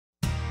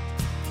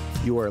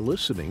You are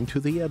listening to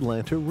the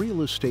Atlanta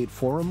Real Estate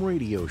Forum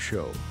radio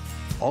show,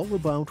 all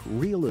about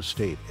real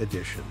estate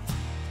edition,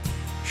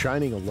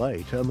 shining a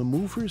light on the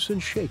movers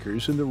and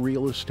shakers in the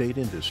real estate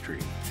industry,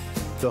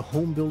 the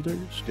home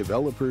builders,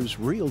 developers,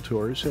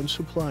 realtors, and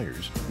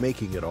suppliers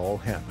making it all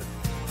happen.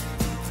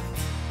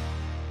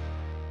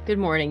 Good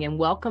morning and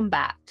welcome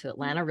back to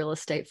Atlanta Real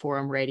Estate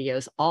Forum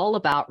Radio's All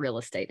About Real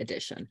Estate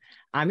Edition.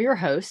 I'm your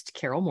host,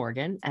 Carol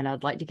Morgan, and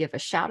I'd like to give a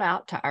shout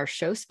out to our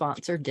show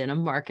sponsor,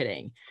 Denim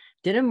Marketing.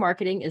 Denim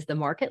Marketing is the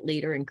market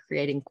leader in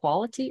creating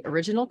quality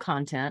original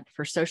content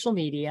for social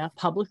media,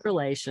 public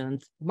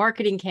relations,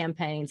 marketing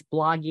campaigns,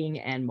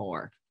 blogging, and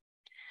more.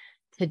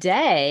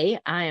 Today,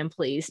 I am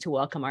pleased to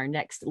welcome our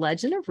next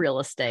legend of real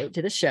estate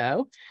to the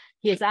show.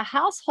 He is a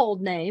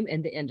household name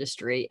in the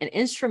industry and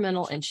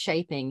instrumental in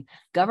shaping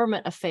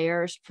government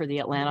affairs for the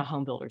Atlanta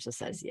Home Builders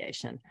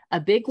Association. A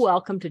big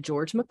welcome to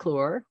George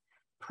McClure,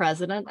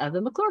 president of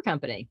the McClure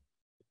Company.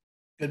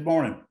 Good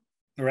morning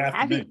or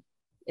afternoon.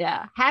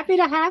 Happy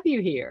to have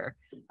you here.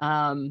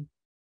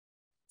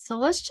 So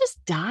let's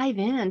just dive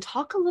in.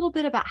 Talk a little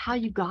bit about how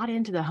you got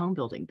into the home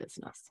building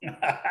business.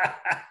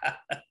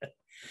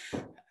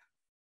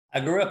 I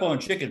grew up on a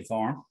chicken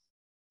farm.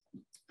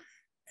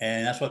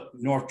 And that's what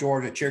North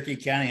Georgia, Cherokee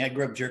County, I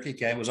grew up in Cherokee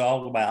County, was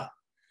all about.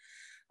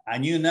 I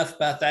knew enough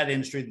about that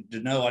industry to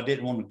know I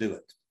didn't want to do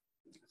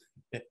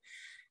it.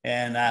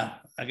 And I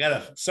got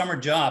a summer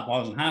job while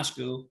I was in high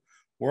school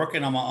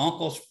working on my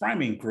uncle's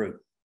framing crew,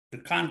 the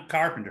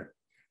carpenter.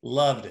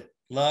 Loved it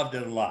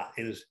a lot.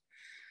 It was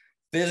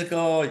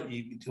physical.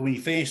 When you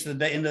finished the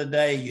day, end of the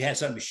day, you had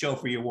something to show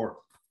for your work.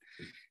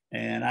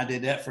 And I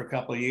did that for a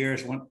couple of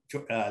years.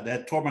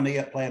 That tore my knee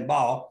up playing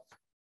ball.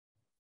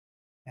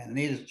 And I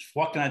needed,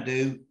 what can I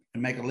do to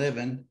make a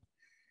living?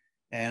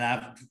 And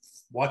I'm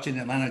watching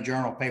the Atlanta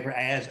Journal paper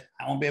ads.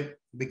 I want to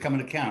become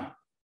an accountant.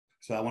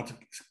 So I went to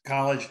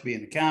college to be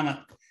an accountant,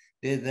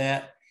 did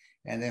that.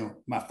 And then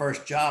my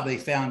first job, they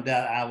found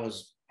out I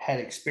had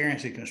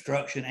experience in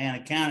construction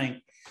and accounting.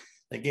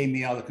 They gave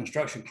me all the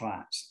construction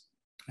clients.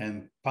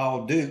 And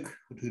Paul Duke,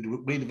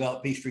 who we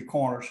developed Peachtree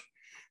Corners,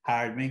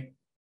 hired me.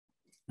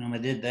 And I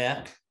did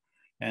that.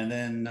 And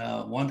then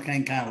one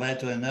thing kind of led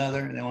to another.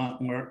 And then I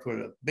worked for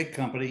a big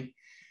company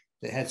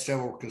that had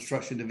several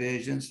construction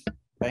divisions,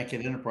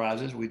 Banking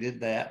Enterprises. We did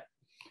that.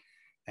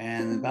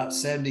 And about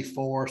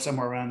 74,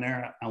 somewhere around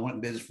there, I went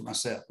in business for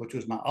myself, which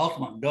was my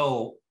ultimate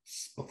goal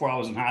before I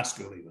was in high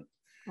school even.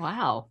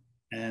 Wow.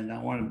 And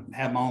I wanted to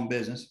have my own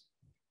business.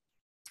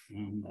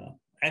 And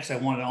actually,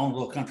 I wanted to own a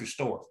little country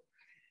store.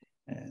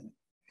 And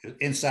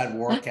inside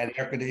work, had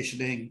air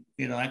conditioning,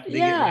 I could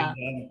get done.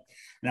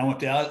 And I went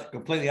the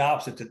completely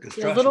opposite to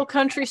construction. A little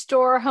country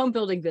store, home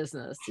building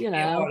business,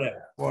 whatever.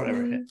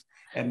 Mm-hmm.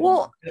 And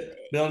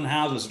building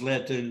houses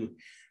led to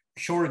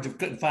shortage of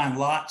couldn't find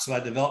lots, so I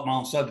developed my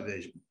own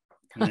subdivision.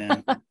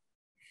 And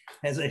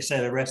as they say,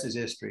 the rest is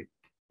history.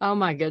 Oh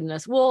my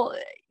goodness. Well,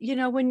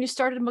 when you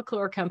started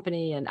McClure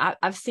Company, and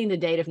I've seen the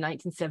date of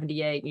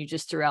 1978, and you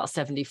just threw out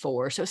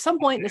 74. So at some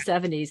point in the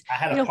 70s. I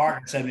had a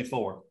partner in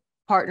 74.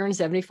 Partner in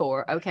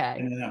 74. Okay.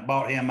 And then I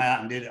bought him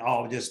out and did it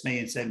all just me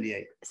in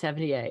 78.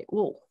 78.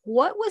 Well,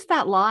 what was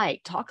that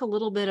like? Talk a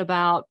little bit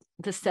about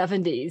the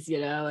 70s,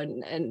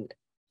 and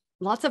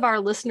lots of our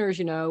listeners,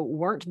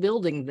 weren't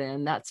building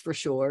then, that's for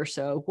sure.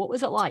 So what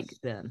was it like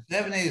then?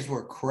 70s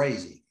were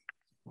crazy.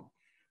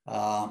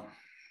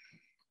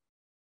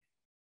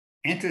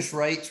 Interest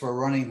rates were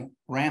running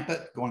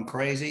rampant, going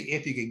crazy.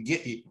 If you could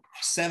get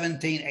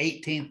 17,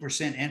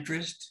 18%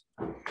 interest,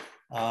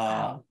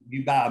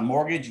 you buy a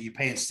mortgage, you're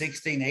paying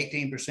 16,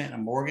 18% a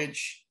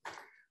mortgage.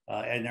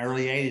 In the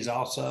early 80s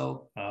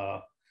also.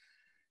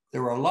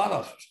 There were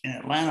in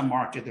Atlanta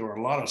market, there were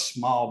a lot of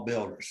small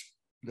builders.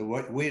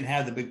 We didn't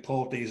have the big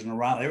Pulte's and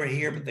around. They were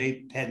here, but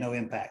they had no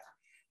impact.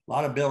 A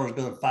lot of builders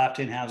building 5,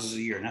 10 houses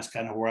a year, and that's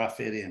kind of where I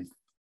fit in.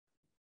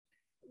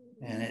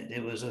 And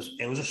it was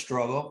a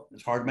struggle.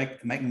 It's hard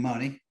making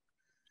money.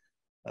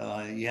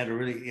 You had to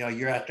really,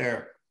 you're out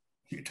there,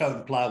 you're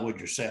toting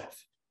plywood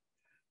yourself,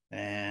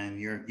 and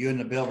you and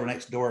the builder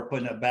next door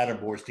putting up batter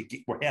boards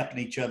we're helping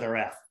each other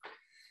out.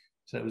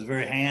 So it was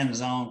very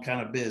hands-on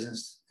kind of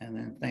business. And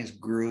then things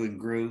grew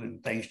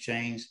and things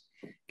changed.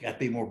 Got to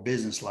be more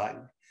business-like.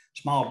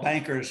 Small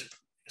bankers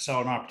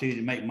saw an opportunity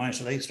to make money,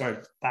 so they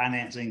started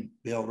financing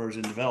builders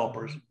and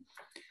developers.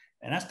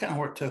 And that's kind of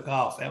where it took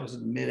off. That was in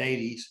the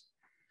mid-'80s.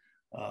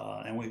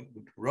 And we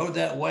rode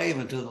that wave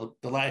until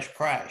the last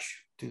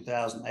crash,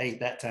 2008,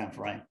 that time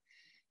frame.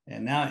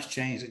 And now it's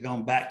changed. It's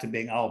gone back to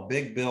being all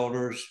big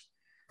builders,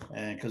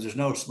 and because there's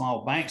no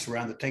small banks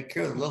around to take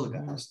care of the little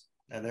guys.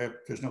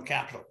 There's no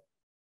capital.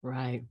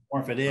 Right.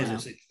 Or if it is,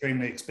 It's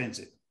extremely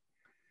expensive.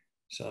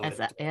 So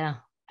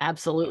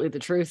absolutely the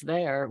truth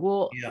there.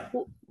 Well,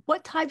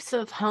 what types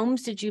of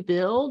homes did you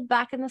build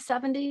back in the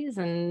 70s?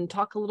 And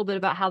talk a little bit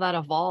about how that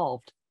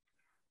evolved.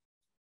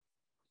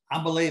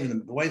 I believe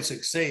in the way to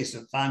succeed is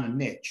to find a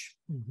niche.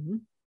 Mm-hmm.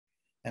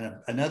 And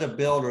another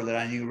builder that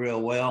I knew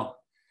real well,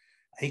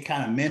 he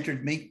kind of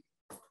mentored me.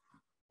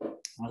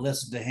 I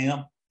listened to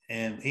him,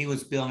 and he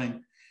was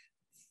building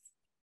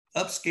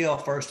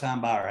upscale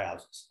first-time buyer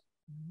houses.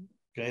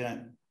 Okay,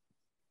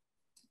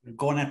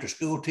 going after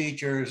school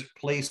teachers,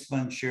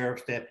 policemen,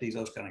 sheriffs, deputies,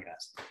 those kind of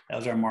guys. That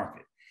was our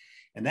market.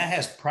 And that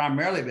has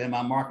primarily been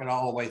my market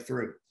all the way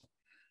through.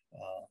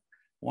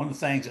 One of the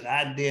things that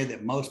I did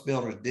that most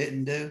builders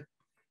didn't do,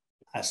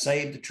 I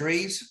saved the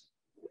trees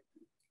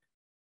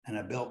and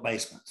I built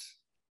basements.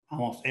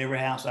 Almost every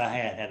house I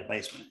had a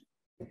basement,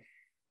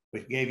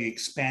 which gave you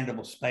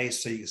expandable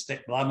space so you could stay.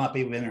 A lot of my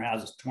people in their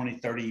houses 20,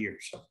 30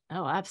 years.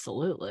 Oh,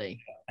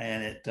 absolutely.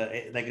 And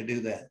they could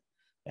do that.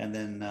 And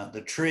then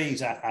the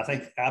trees, I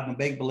think I'm a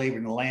big believer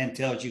in the land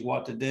tells you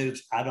what to do.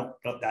 I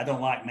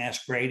don't like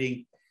mass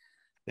grading.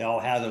 They all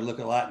have their look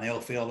alike and they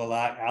all feel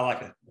alike. I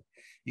like it.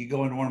 You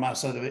go into one of my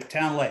subdivisions,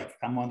 Town Lake.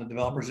 I'm one of the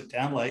developers at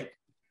Town Lake.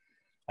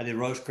 I did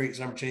Rose Creek,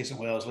 Summer Chase, and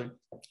Wellesley,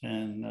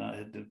 and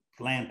the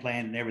land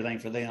plan and everything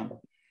for them.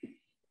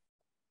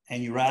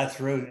 And you ride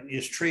through,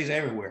 there's trees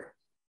everywhere,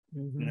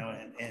 you know,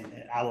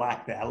 and I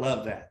like that. I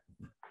love that.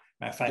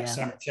 Matter of fact,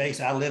 Summer Chase,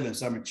 I live in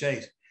Summer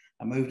Chase.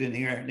 I moved in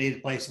here, needed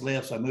a place to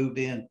live, so I moved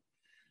in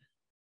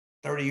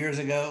 30 years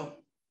ago.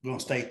 I'm going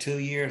to stay 2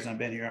 years, and I've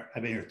been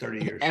here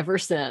 30 years. Ever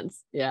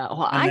since. Yeah.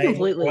 Well,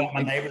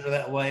 my neighbors are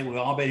that way. We've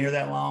all been here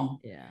that long.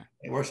 Yeah.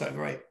 It works out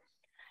great.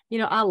 You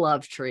know, I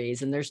love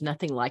trees, and there's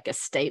nothing like a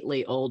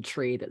stately old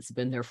tree that's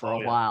been there for a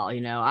while.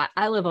 You know,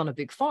 I live on a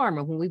big farm,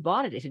 and when we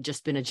bought it, it had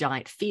just been a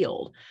giant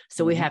field.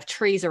 So we have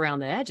trees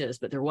around the edges,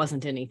 but there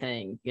wasn't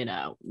anything, you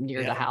know,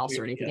 near the house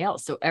or anything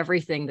else. So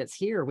everything that's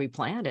here, we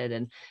planted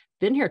and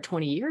been here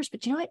 20 years,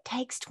 but you know, it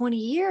takes 20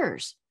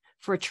 years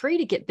for a tree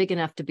to get big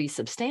enough to be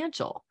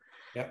substantial.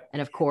 Yep.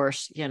 And of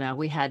course, you know,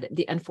 we had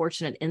the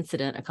unfortunate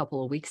incident a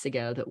couple of weeks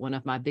ago that one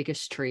of my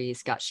biggest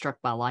trees got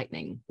struck by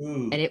lightning.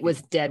 And it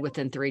was dead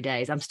within 3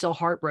 days. I'm still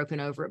heartbroken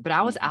over it, but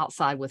I was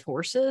outside with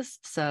horses.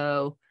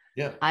 So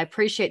I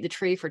appreciate the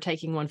tree for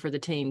taking one for the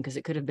team, because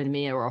it could have been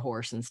me or a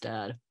horse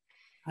instead.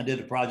 I did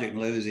a project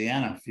in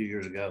Louisiana a few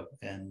years ago,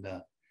 and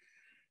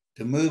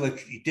to move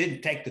it, you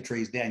didn't take the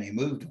trees down, you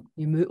moved them.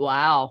 You moved,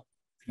 wow.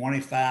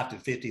 $25,000 to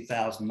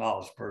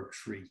 $50,000 per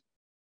tree.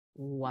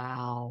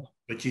 Wow.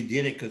 But you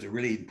did it because it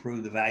really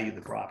improved the value of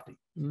the property.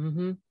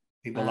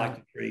 People like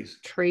the trees.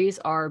 Trees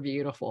are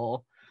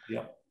beautiful.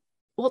 Yep.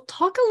 Well,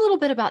 talk a little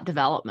bit about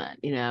development.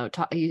 You know,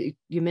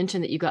 you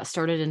mentioned that you got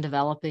started in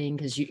developing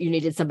because you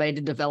needed somebody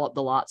to develop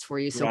the lots for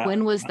you. So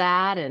when was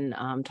that? And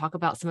talk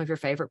about some of your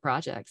favorite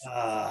projects.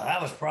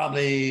 That was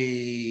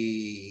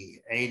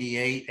probably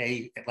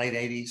 88, late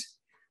 80s.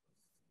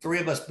 Three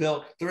of us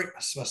built,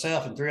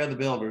 myself and three other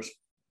builders.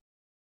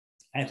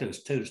 Actually, it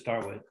was two to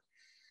start with.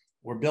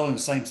 We're building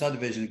the same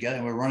subdivision together,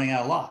 and we're running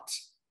out of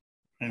lots.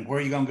 And where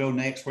are you going to go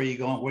next? Where are you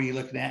going? Where are you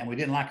looking at? And we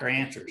didn't like our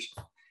answers.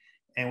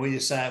 And we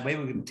decided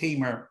maybe we could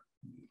team our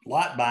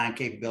lot buying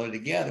capability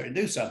together and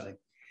do something.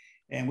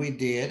 And we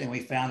did. And we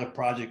found a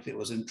project that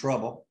was in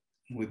trouble.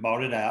 And we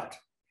bought it out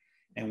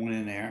and went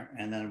in there.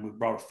 And then we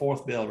brought a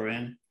fourth builder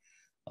in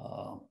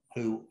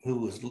who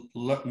was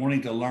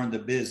wanting to learn the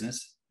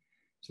business.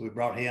 So we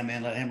brought him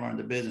in, let him learn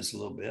the business a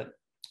little bit.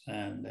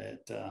 And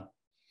that,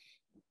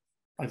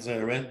 like I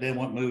said, then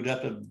moved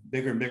up to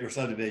bigger and bigger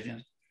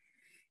subdivisions.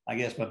 I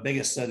guess my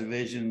biggest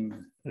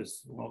subdivision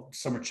is,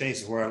 Summer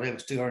Chase is where I live.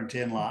 It's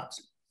 210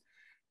 lots.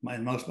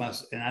 And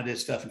I did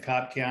stuff in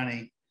Cobb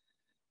County,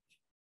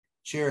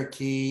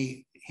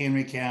 Cherokee,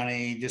 Henry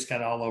County, just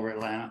kind of all over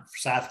Atlanta,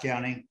 South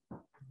County,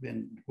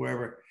 been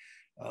wherever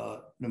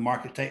the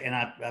market take. And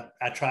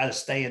I try to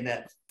stay in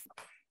that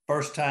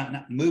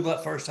move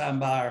up first time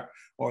buyer,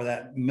 or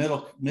that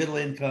middle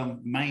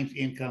income, main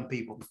income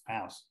people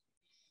house.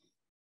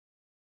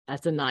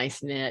 That's a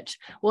nice niche.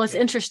 Well, it's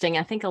interesting.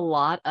 I think a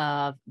lot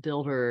of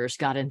builders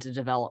got into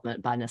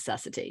development by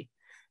necessity.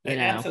 You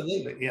know?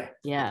 Absolutely. Yeah.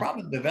 Yeah. The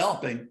problem with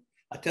developing,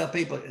 I tell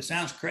people, it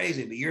sounds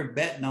crazy, but you're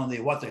betting on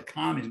what the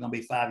economy is going to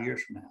be 5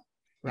 years from now.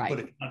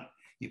 Right.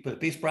 You put a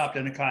piece of property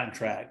under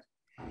contract,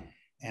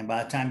 and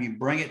by the time you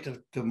bring it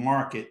to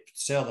market,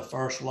 sell the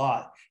first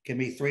lot, can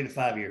be 3 to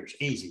 5 years.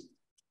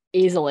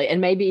 Easily,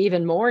 and maybe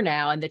even more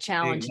now. And the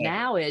challenge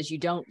now is you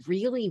don't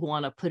really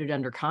want to put it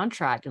under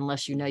contract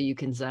unless you know you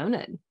can zone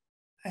it.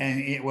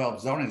 And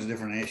zoning is a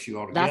different issue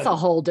altogether. That's a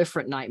whole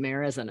different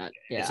nightmare, isn't it?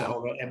 Yeah.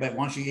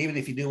 But even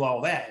if you do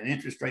all that, and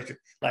interest rates are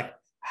like,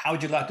 how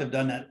would you like to have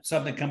done that?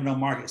 Something coming on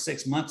market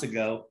 6 months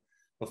ago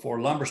before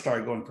lumber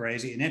started going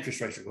crazy and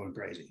interest rates are going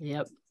crazy.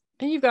 Yep.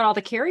 And you've got all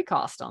the carry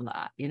cost on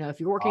that. You know,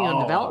 if you're working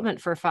on development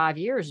for 5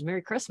 years,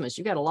 Merry Christmas,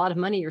 you got a lot of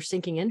money you're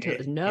sinking into it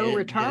with no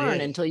return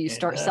until you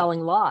start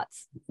selling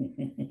lots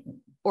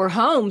or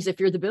homes if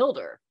you're the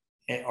builder.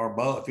 Or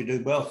both, if you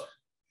do both.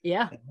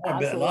 Yeah.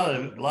 A lot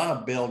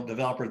of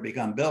developers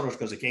become builders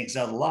because they can't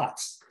sell the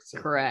lots. So,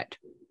 correct.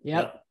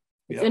 Yep.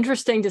 It's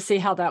interesting to see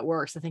how that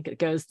works. I think it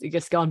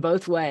gets gone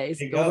both ways.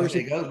 It goes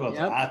both ways.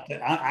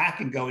 I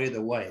can go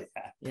either way.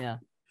 Yeah.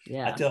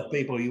 I tell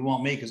people, you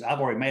want me because I've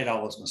already made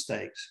all those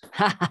mistakes.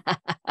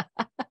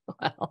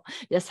 Well,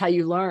 that's how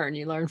you learn.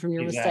 You learn from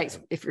your mistakes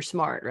if you're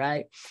smart,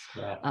 right?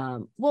 Right.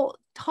 Well,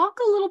 Talk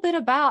a little bit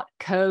about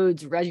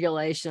codes,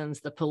 regulations,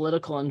 the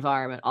political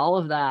environment, all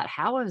of that.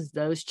 How has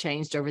those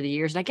changed over the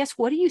years? And I guess,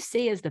 what do you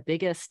see as the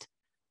biggest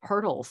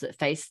hurdles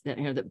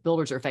that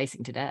builders are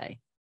facing today?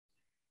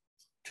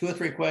 2 or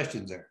 3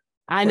 questions there.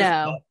 I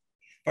know.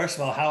 First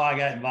of all, how I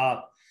got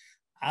involved.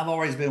 I've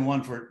always been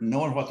one for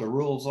knowing what the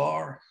rules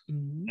are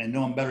and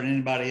knowing better than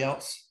anybody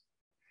else.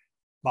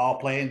 Ball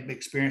playing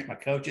experience, my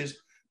coaches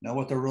know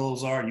what the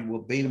rules are, and you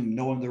will beat them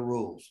knowing the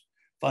rules,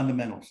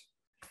 fundamentals.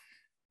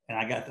 And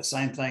I got the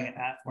same thing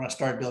when I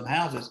started building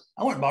houses.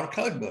 I went and bought a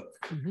code book.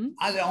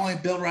 I was the only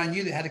builder I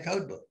knew that had a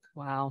code book.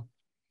 Wow.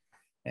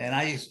 And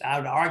I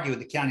would argue with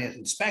the county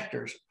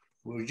inspectors.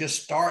 We were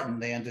just starting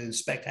then to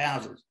inspect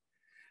houses.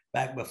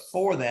 Back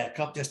before that,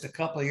 just a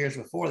couple of years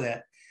before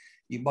that,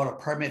 you bought a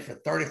permit for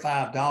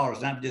 $35,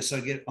 and that just so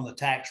to get it on the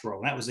tax roll.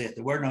 And that was it.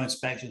 There were no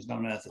inspections, no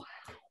nothing.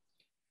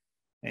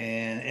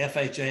 And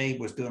FHA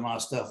was doing a lot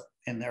of stuff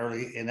in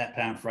that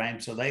time frame.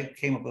 So they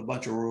came up with a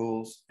bunch of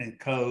rules and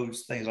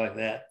codes, things like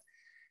that.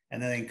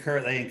 And then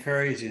they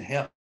encourage and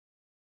help.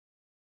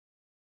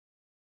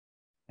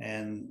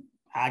 And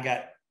I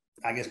guess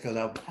because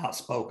I'm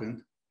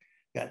outspoken,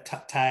 got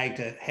tagged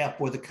to help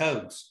with the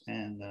codes.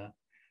 And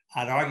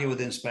I'd argue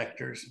with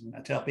inspectors. And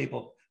I tell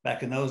people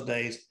back in those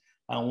days,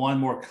 I won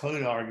more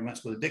code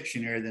arguments with a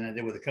dictionary than I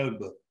did with a code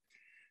book.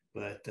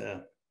 But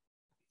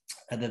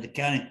and then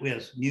we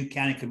had a new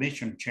county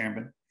commission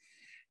chairman,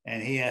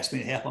 and he asked me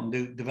to help him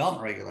do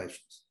development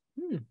regulations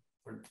to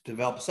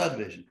develop a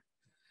subdivision.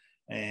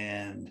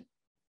 And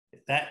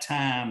at that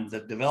time, the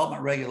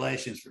development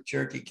regulations for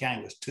Cherokee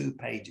County was 2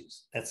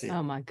 pages. That's it.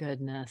 Oh my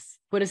goodness.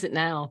 What is it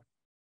now?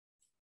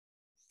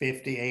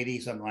 50, 80,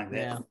 something like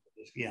that.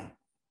 Yeah.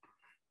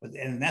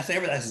 And that's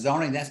everything. That's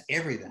zoning. That's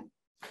everything.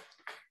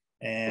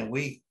 And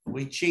we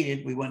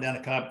cheated. We went down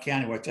to Cobb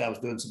County, which I was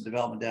doing some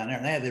development down there,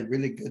 and they had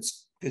really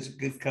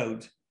good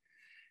codes.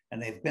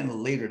 And they've been a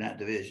leader in that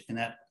division, in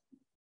that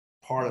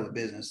part of the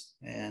business.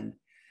 And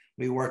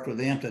we worked with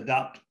them to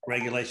adopt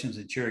regulations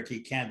in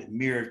Cherokee County that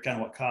mirrored kind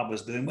of what Cobb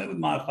was doing. We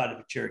modified it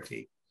for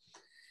Cherokee.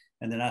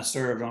 And then I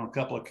served on a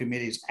couple of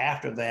committees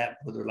after that,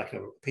 with like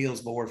an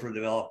appeals board for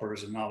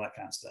developers and all that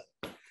kind of stuff.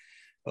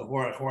 But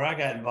where I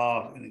got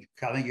involved, and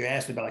I think you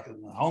asked me about like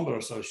the Home Builder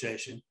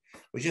Association,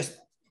 was just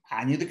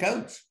I knew the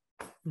codes.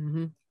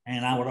 And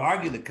I would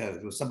argue the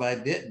codes with somebody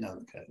that didn't know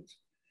the codes,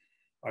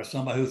 or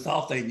somebody who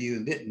thought they knew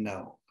and didn't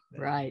know.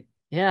 Right.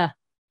 Yeah.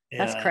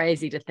 That's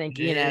crazy to think,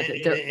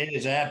 it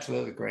is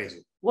absolutely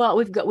crazy. Well,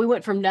 we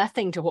went from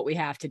nothing to what we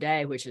have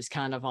today, which is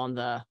kind of on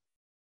the,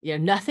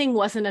 nothing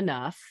wasn't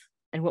enough.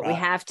 And what we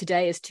have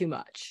today is too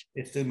much.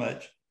 It's too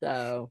much.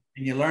 So,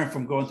 and you learn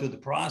from going through the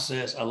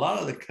process, a lot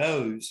of the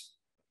codes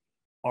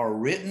are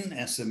written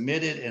and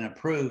submitted and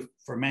approved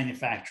for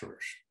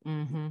manufacturers.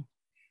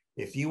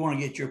 If you want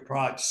to get your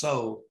product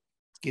sold,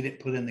 get it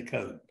put in the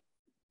code.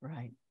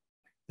 Right.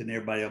 Then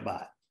everybody will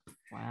buy it.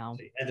 Wow.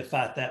 So you had to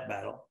fight that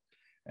battle.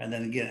 And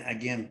then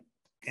again,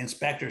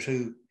 inspectors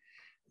you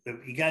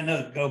got to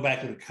know, go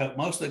back to the code.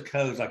 Most of the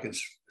codes, like in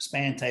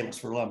span tables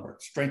for lumber,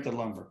 strength of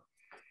lumber,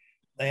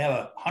 they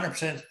have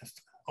 100%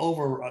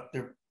 over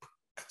their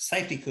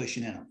safety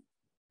cushion in them.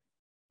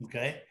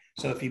 Okay.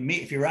 So if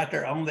you're right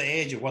there on the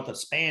edge of what the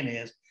span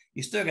is,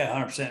 you still got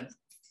 100%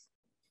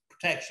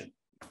 protection.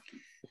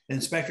 The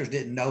inspectors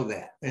didn't know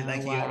that. They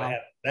think you ought to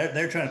have.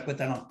 They're trying to put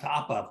that on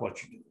top of what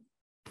you're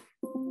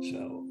doing.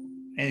 So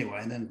anyway,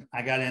 and then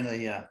I got into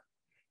the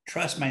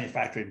truss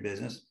manufacturing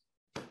business,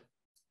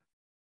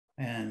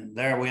 and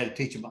there we had to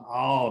teach them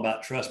all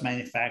about truss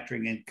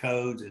manufacturing and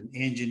codes and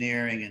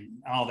engineering and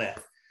all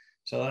that.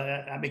 So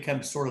I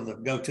become sort of the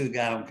go-to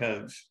guy on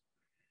codes.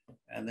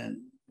 And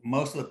then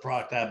most of the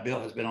product I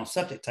built has been on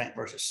septic tank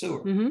versus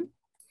sewer.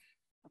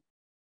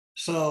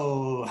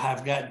 So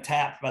I've gotten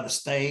tapped by the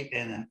state,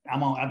 and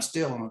I'm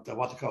still on what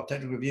they call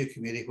technical review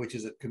committee, which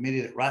is a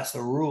committee that writes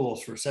the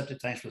rules for septic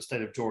tanks for the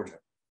state of Georgia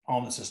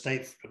on the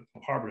state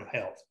Department of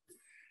Health.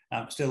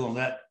 I'm still on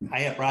that.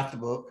 I helped write the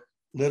book.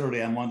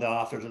 Literally, I'm one of the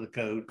authors of the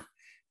code,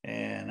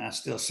 and I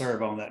still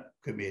serve on that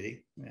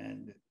committee.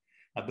 And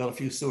I built a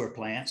few sewer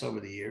plants over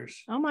the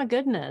years. Oh my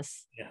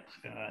goodness.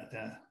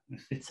 Yeah.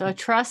 So a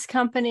truss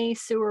company,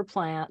 sewer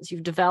plants,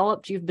 you've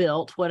developed, you've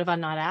built. What have I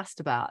not asked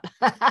about?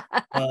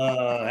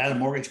 I had a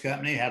mortgage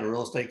company, had a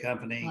real estate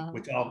company,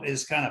 which all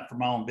is kind of for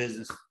my own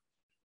business.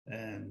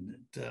 And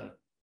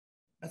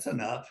that's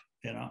enough,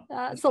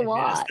 That's a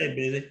lot. I stay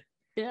busy.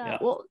 Yeah.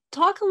 Well,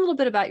 talk a little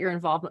bit about your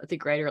involvement with the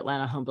Greater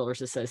Atlanta Home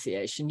Builders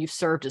Association. You've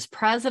served as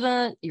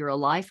president, you're a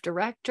life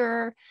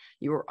director,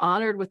 you were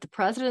honored with the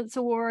President's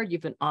Award,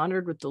 you've been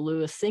honored with the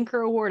Lewis Sinker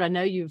Award. I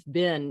know you've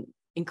been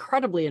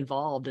incredibly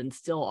involved and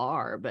still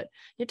are, but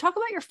you talk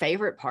about your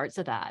favorite parts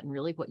of that and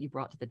really what you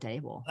brought to the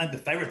table. I think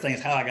the favorite thing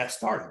is how I got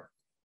started.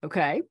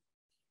 Okay.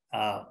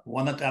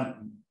 One that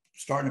I'm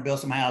starting to build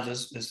some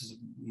houses. This is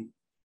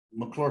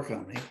McClure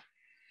Company.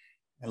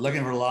 And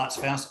looking for lots,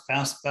 found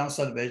a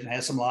subdivision,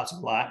 had some lots I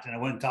liked, and I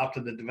went and talked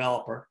to the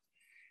developer,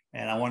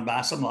 and I wanted to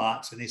buy some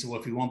lots. And he said, well,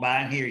 if you want to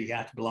buy in here, you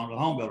have to belong to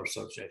the Home Builder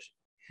Association.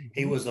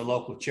 He was the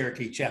local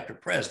Cherokee chapter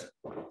president.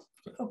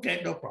 Said,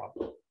 okay, no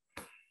problem.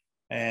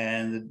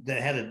 And they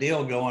had a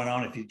deal going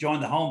on. If you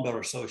join the Home Builder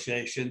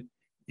Association,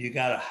 you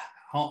got a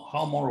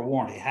homeowner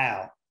warranty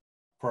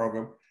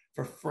program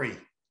for free.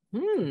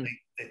 The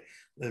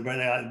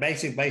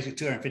basic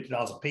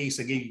 $250 a piece.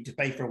 They give you to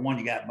pay for one,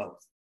 you got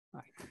both.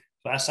 Right.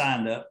 So I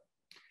signed up,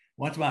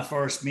 went to my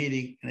first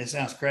meeting, and it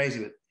sounds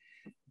crazy, but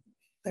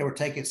they were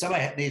taking,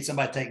 somebody needed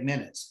somebody to take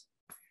minutes.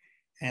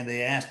 And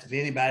they asked if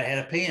anybody had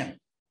a pen.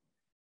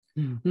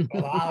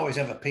 Well, I always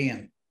have a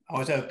pen. I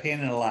always have a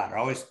pen and a lighter.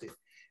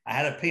 I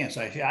had a pen.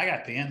 So I said, I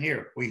got a pen.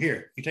 Here,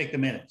 you take the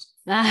minutes.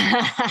 You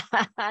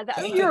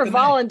were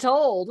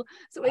voluntold.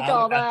 So we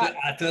call that.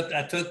 I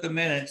took the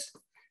minutes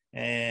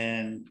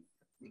and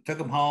took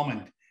them home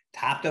and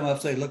typed them up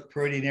so they looked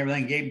pretty and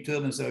everything, gave them to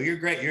them. And so you're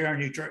great. You're our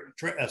new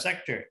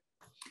secretary.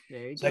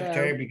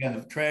 Secretary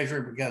becomes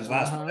treasurer, becomes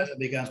vice president,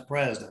 becomes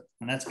president.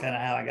 And that's kind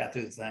of how I got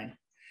through the thing.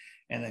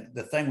 And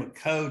the thing with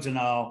codes and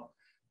all,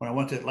 when I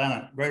went to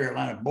Greater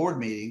Atlanta board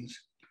meetings,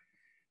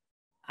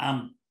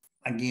 I'm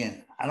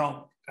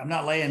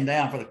not laying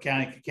down for the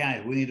county.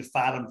 We need to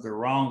fight them. They're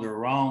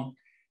wrong.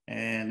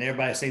 And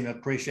everybody seemed to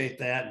appreciate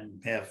that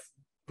and have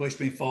pushed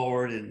me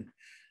forward. And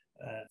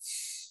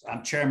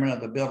I'm chairman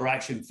of the Builder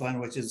Action Fund,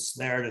 which is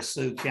there to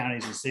sue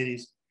counties and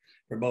cities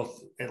for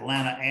both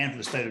Atlanta and for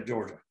the state of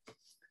Georgia.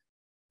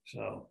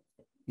 So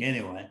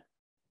anyway.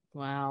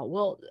 Wow.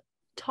 Well,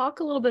 talk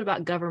a little bit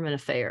about government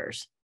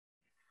affairs.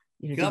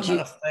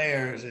 Government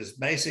affairs is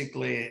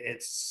basically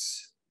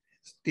it's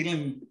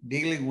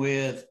dealing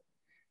with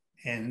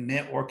and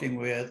networking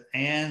with,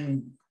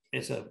 and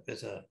it's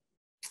a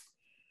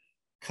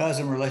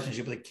cousin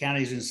relationship with the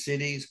counties and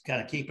cities, kind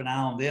of keep an eye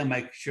on them,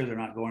 make sure they're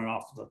not going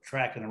off the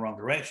track in the wrong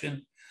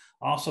direction.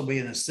 Also be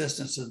an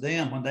assistance to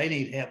them when they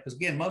need help. Because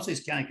again, most of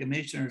these county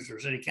commissioners or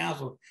city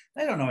council,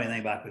 they don't know anything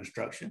about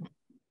construction.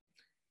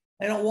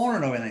 They don't want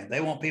to know anything.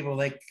 They want people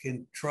they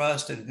can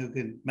trust and who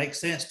can make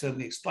sense to them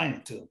and explain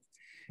it to them.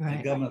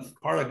 Right. And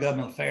part of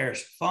government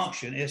affairs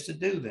function is to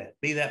do that,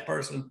 be that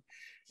person.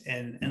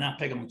 And I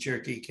pick on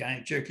Cherokee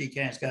County. Cherokee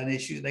County's got an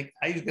issue.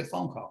 I usually get a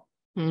phone call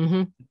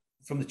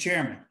from the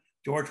chairman.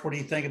 George, what do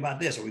you think about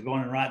this? Are we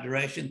going in the right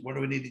direction? What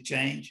do we need to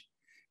change?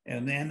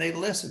 And then they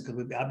listen,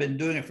 because I've been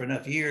doing it for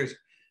enough years.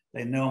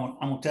 They know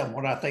I'm going to tell them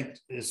what I think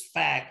is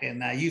fact,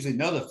 and I usually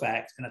know the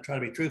facts, and I try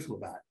to be truthful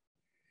about it.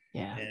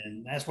 Yeah.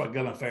 And that's what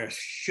government affairs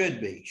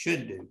should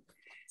do.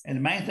 And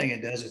the main thing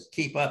it does is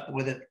keep up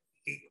with it,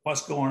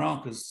 what's going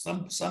on, because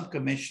some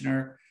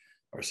commissioner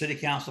or city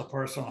council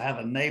person will have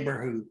a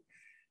neighbor who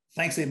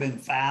thinks they've been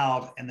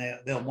fouled, and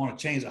they'll want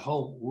to change the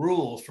whole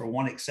rules for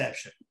one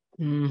exception.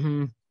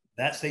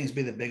 That seems to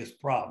be the biggest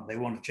problem. They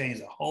want to change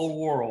the whole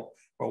world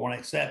for one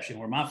exception,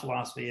 where my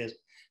philosophy is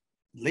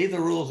leave the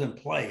rules in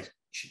place,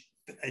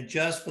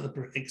 adjust for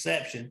the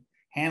exception,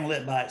 handle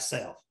it by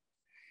itself.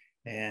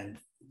 And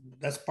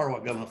that's part of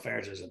what government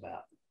affairs is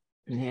about.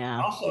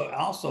 Yeah.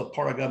 Also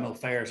part of government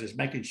affairs is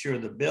making sure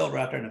the builder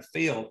out there in the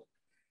field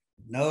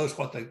knows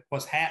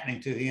what's happening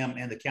to him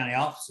in the county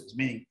offices,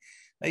 meaning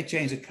they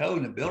change the code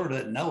and the builder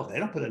doesn't know. If they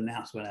don't put an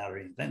announcement out or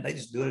anything, they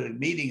just do it at a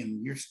meeting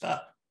and you're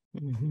stuck.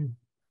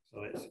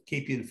 So it's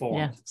keep you informed.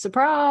 Yeah.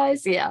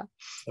 Surprise. Yeah.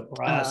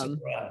 Surprise.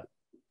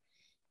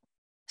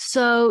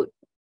 So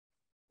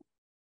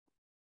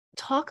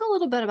talk a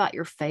little bit about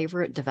your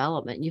favorite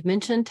development. You've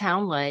mentioned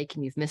Town Lake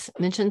and you've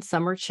mentioned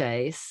Summer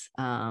Chase.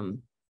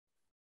 Town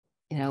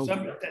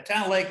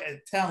Lake,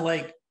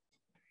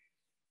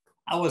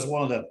 I was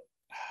on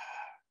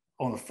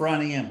the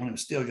front end when it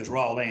was still just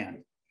raw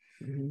land.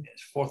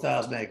 It's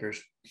 4,000 acres.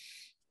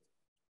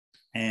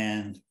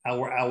 And I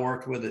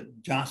worked with the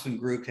Johnson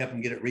Group, helping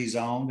get it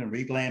rezoned and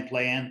replan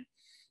plan.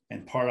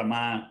 And part of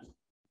my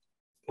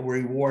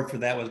reward for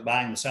that was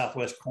buying the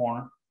southwest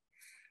corner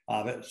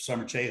of it,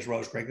 Summer Chase,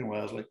 Rose Creek, and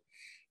Wellesley.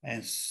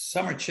 And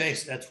Summer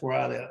Chase, that's where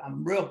I live.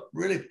 I'm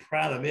really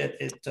proud of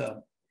it.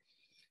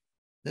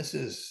 This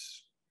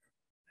is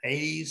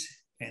 80s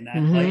and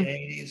late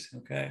 80s,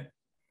 okay.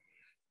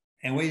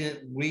 And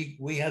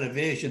we had a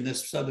vision,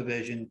 this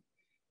subdivision,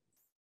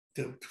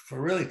 for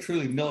really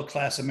truly middle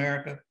class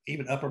America,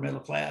 even upper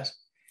middle class.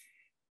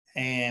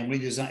 And we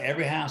designed,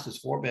 every house is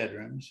 4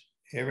 bedrooms.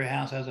 Every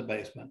house has a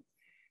basement.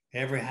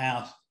 Every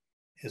house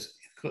is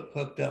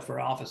hooked up for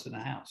office in the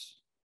house.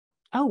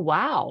 Oh,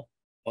 wow.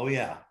 Oh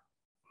yeah.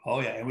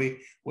 And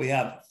we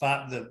have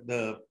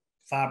the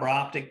fiber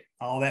optic,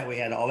 all that. We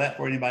had all that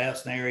for anybody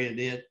else in the area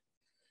did.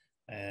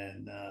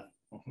 And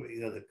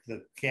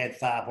the CAD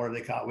 5, whatever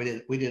they call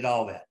it, we did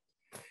all that.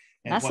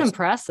 And that's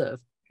impressive.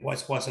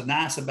 What's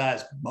nice about it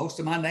is most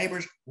of my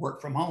neighbors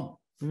work from home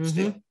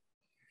still,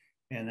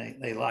 and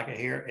they like it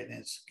here. And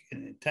it's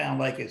in Town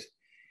Lake.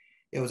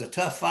 It was a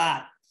tough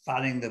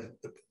fighting the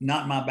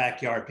not my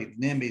backyard people.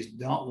 NIMBYs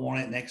don't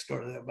want it next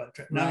door to them, but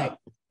no,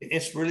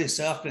 it's really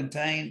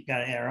self-contained.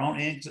 Got our own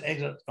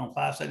exit on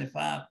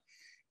 575,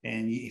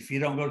 and if you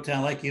don't go to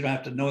Town Lake, you don't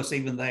have to know it's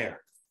even there.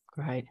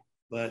 Right.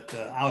 But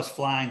I was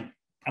flying.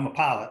 I'm a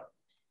pilot.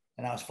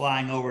 And I was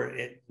flying over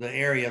the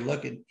area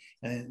looking,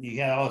 and you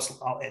got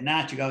at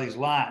night, you got these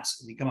lights,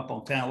 and you come up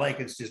on Town Lake,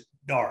 it's just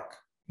dark.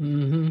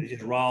 Mm-hmm. It's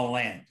just raw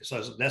land.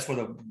 So that's where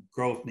the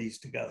growth needs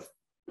to go.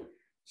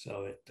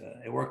 So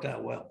it worked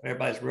out well.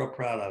 Everybody's real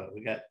proud of it.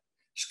 We got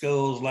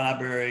schools,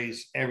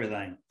 libraries,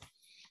 everything.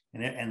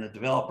 And the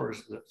developer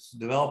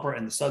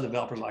and the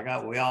sub-developers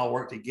we all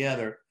work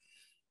together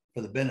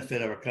for the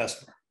benefit of our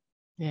customer.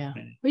 Yeah.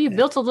 Well, you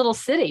built a little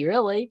city,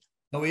 really.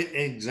 No,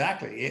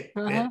 exactly.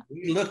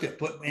 We looked at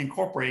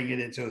incorporating it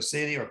into a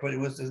city or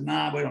putting with this.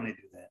 Nah, we don't need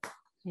to do that.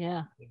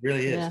 Yeah. It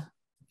really is. Yeah.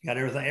 You got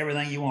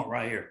everything you want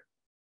right here.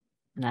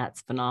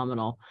 That's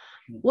phenomenal.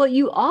 Well,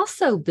 you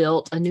also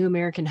built a new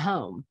American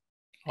home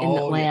in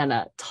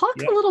Atlanta. Yeah.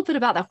 Talk a little bit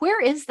about that.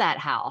 Where is that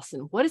house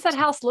and what does that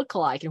house look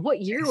like? And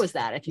what year was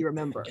that, if you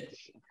remember?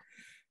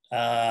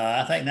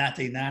 I think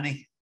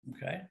 1990.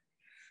 Okay.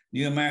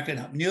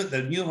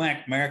 The New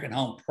American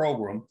Home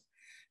Program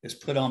is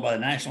put on by the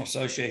National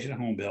Association of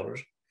Home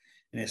Builders,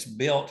 and it's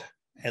built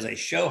as a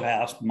show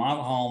house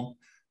model home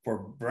for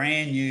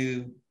brand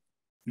new,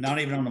 not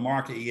even on the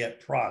market yet,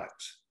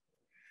 products,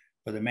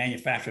 for the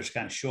manufacturers to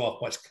kind of show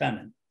off what's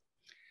coming.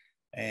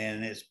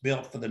 And it's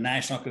built for the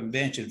national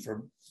convention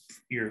for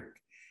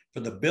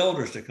the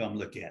builders to come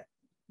look at.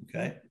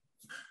 Okay.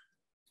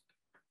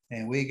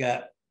 And we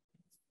got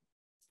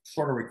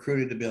sort of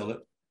recruited to build it.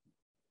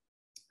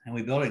 And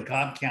we built it in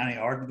Cobb County,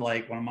 Arden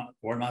Lake,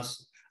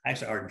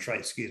 actually Arden Trace,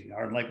 excuse me.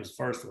 Arden Lake was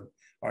the first one.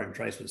 Arden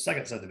Trace was the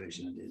second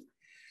subdivision I did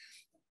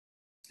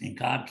in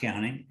Cobb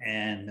County.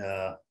 And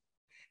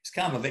it's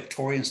kind of a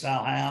Victorian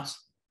style house.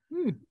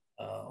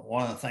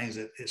 One of the things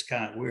that is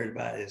kind of weird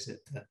about it is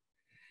that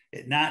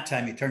at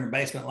nighttime, you turn the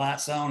basement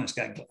lights on. It's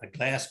got a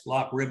glass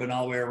block ribbon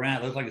all the way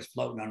around. It looks like it's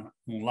floating on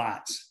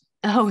lights.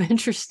 Oh,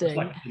 interesting.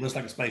 It looks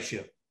like a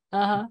spaceship.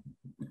 Oh,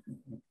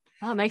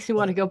 it makes me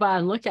want to go by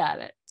and look at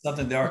it.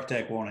 Something the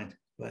architect wanted.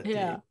 But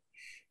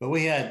but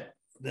we had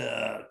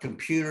the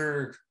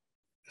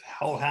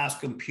whole house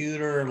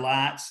computer,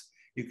 lights.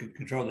 You could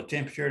control the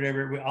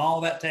temperature.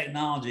 All that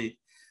technology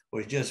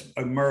was just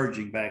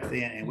emerging back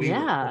then. And we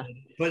were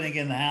putting it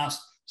in the house.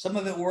 Some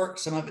of it worked,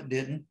 some of it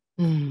didn't.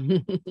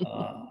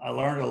 I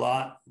learned a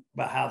lot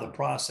about how the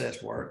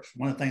process works.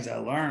 One of the things I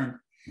learned,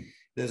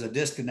 there's a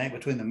disconnect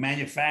between the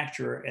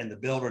manufacturer and the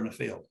builder in the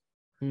field.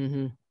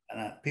 And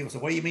people say,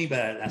 what do you mean by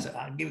that? And I said,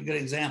 I'll give you a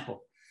good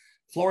example.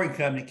 Flooring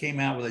company came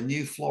out with a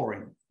new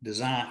flooring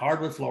design,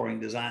 hardwood flooring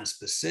designed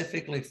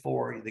specifically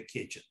for the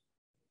kitchen.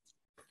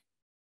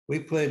 We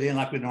put it in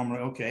like we normally,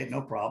 okay,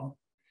 no problem.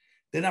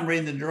 Then I'm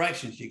reading the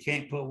directions. You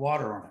can't put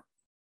water on it.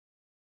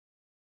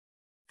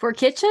 For a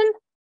kitchen?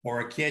 For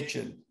a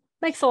kitchen.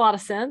 Makes a lot of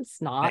sense.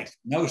 Makes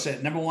no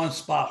sense. Number one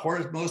spot, where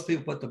does most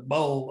people put the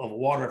bowl of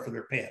water for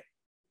their pet?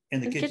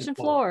 In the kitchen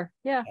floor.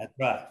 Yeah. That's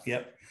right.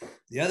 Yep.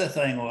 The other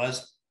thing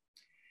was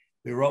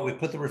we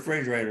put the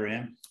refrigerator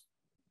in,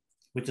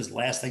 which is the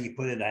last thing you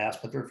put in the house,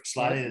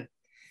 slide it in,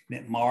 and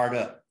it marred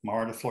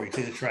the floor. You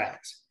see the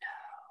tracks.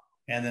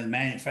 And then the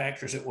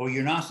manufacturer said, well,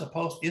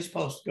 it's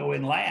supposed to go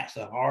in last.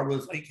 The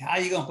hardwood, how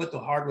are you going to put the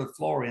hardwood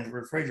floor in the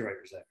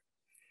refrigerators there?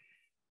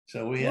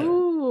 So we had,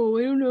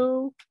 we don't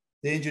know.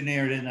 The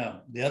engineer didn't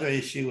know. The other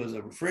issue was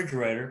a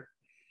refrigerator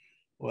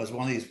was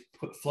one of these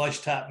flush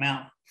top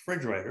mount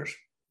refrigerators,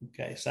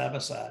 okay, side by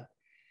side.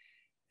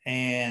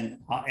 And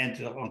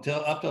until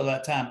up till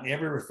that time,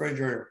 every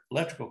refrigerator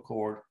electrical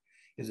cord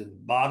is in the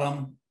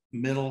bottom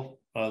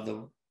middle of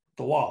the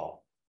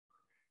wall.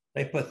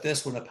 They put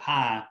this one up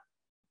high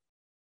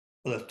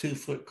with a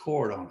 2-foot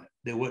cord on it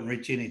that wouldn't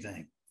reach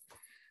anything.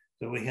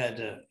 So we had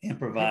to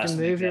improvise. To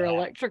move your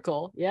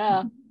electrical.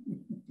 Yeah.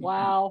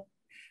 Wow.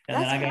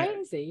 And that's then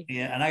crazy.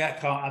 And I got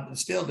called, I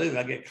still do.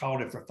 I get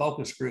called in for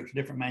focus groups,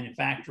 different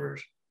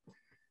manufacturers.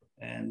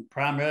 And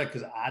primarily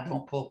because I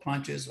don't pull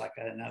punches. Like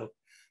I know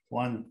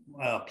one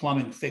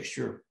plumbing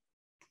fixture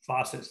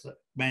faucets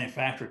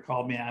manufacturer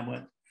called me. I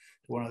went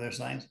to one of their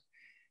things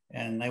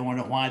and they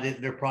wonder why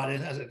their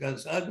product. I said,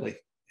 because it's ugly.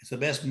 It's the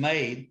best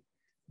made,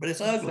 but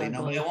it's ugly.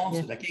 Nobody wants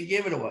it. I can't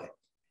give it away.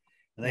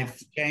 And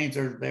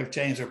they've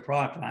changed their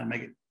product line to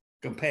make it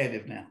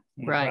competitive now.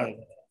 Right.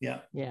 Yeah.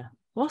 Yeah.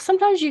 Well,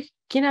 sometimes you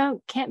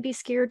can't be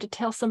scared to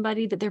tell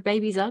somebody that their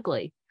baby's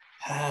ugly.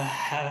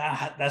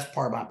 That's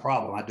part of my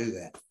problem. I do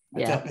that.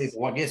 I tell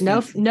people what gets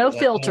no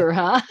filter,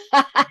 huh?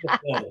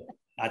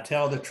 I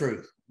tell the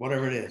truth,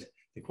 whatever it is.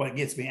 What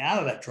gets me out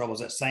of that trouble is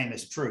that same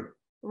is true.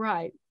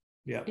 Right.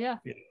 Yeah. Yeah.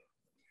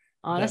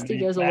 Honesty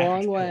goes a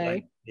long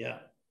way. Yeah.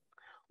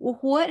 Well,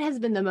 what has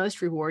been the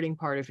most rewarding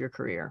part of your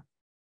career?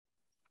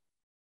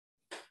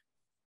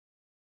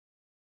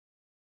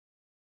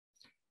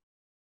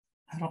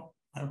 I don't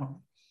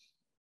know.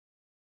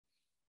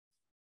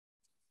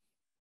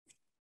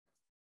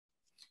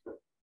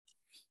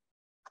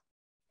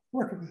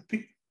 Working with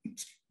people,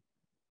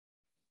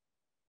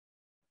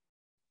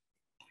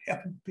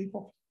 helping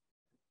people.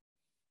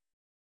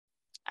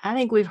 I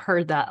think we've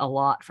heard that a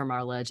lot from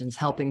our legends,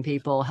 helping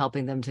people,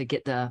 helping them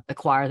to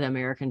acquire the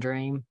American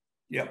dream.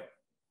 Yep.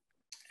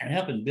 And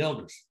helping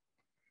builders.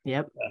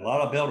 Yep. A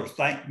lot of builders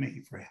thank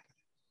me for helping.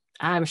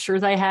 I'm sure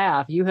they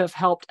have. You have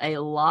helped a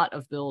lot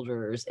of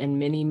builders in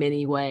many,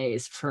 many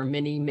ways for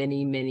many,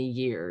 many, many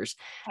years.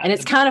 And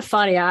it's kind of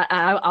funny.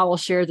 I will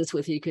share this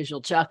with you because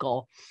you'll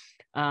chuckle.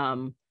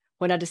 When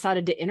I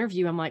decided to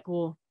interview, I'm like,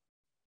 well,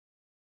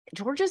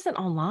 George isn't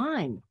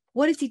online.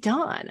 What has he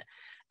done?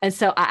 And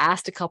so I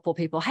asked a couple of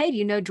people, hey, do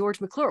you know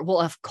George McClure?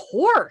 Well, of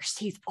course,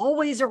 he's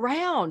always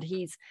around.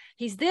 He's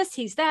this,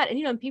 he's that. And,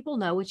 and people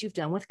know what you've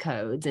done with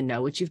codes and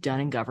know what you've done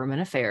in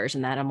government affairs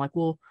and that. I'm like,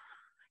 well,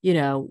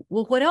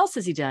 what else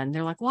has he done?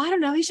 They're like, well, I don't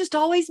know. He's just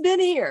always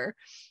been here.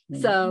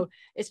 Mm-hmm. So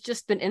it's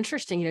just been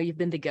interesting. You've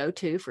been the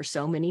go-to for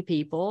so many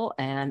people.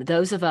 And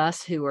those of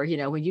us who are,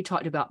 when you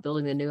talked about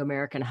building the new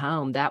American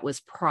home, I was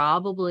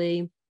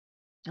probably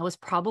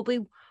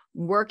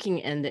working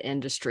in the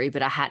industry,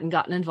 but I hadn't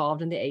gotten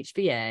involved in the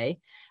HVA.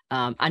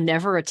 I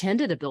never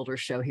attended a builder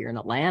show here in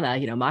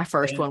Atlanta. My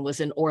first one was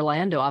in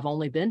Orlando. I've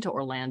only been to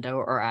Orlando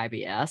or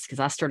IBS because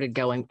I started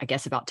going, I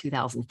guess, about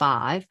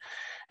 2005.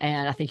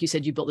 And I think you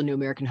said you built the new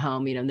American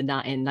home, in the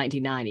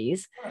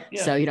 1990s.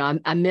 Yeah. So,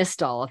 I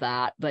missed all of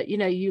that. But,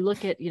 you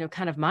look at,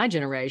 kind of my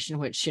generation,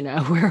 which,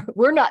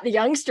 we're not the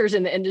youngsters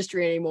in the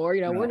industry anymore.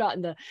 No. We're not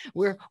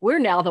we're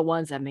now the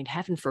ones,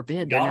 heaven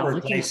forbid. They're now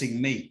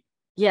replacing me.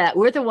 Yeah,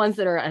 we're the ones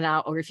that are, and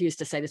I refuse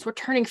to say this, we're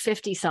turning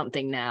 50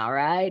 something now,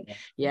 right?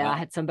 Yeah, I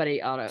had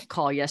somebody on a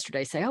call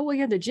yesterday say, oh, well,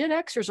 yeah, the Gen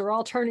Xers are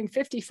all turning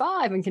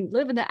 55 and can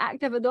live in the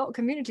active adult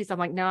communities. I'm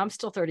like, no, I'm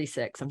still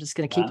 36. I'm just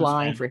going to keep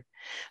lying for you.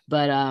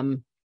 But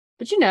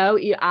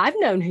I've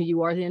known who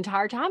you are the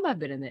entire time I've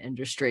been in the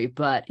industry,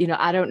 but,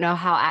 I don't know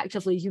how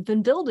actively you've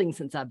been building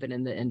since I've been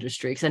in the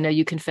industry. Because I know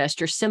you confessed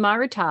you're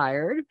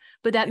semi-retired,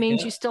 but that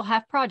means you still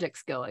have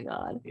projects going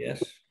on.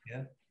 Yes,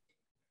 yeah.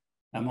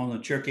 I'm on the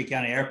Cherokee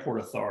County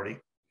Airport Authority.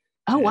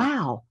 Oh,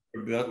 wow.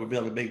 We built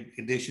a big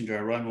addition to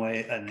our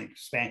runway, an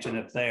expansion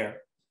up there.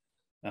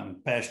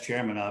 I'm past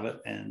chairman of it,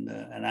 and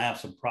I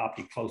have some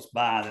property close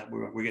by that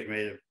we're getting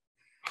ready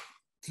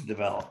to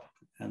develop.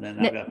 And then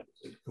I've got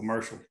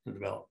commercial to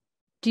develop.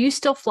 Do you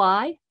still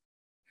fly?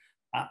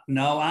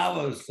 No,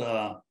 I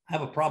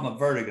have a problem with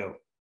vertigo.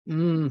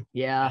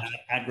 Yeah.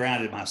 I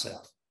grounded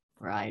myself.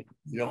 Right.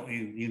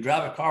 You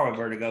drive a car with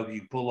vertigo,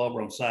 you pull over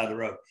on the side of the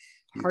road.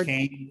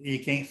 You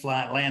can't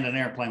land an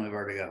airplane with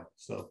vertigo.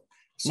 So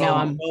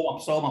I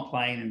sold my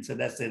plane and said,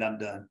 that's it, I'm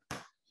done.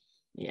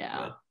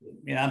 Yeah.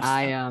 But,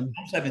 I'm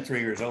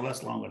 73 years old.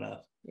 That's long enough.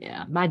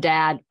 Yeah. My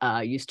dad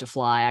used to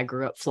fly. I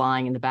grew up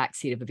flying in the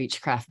backseat of a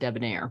Beechcraft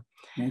Debonair.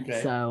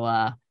 Okay.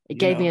 So it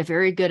gave me a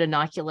very good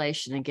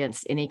inoculation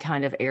against any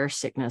kind of air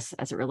sickness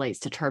as it relates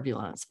to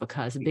turbulence,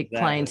 because big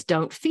planes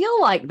don't feel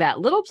like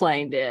that little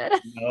plane did.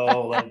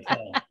 No, they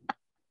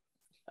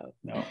don't.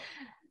 No.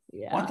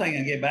 Yeah. One thing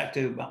I get back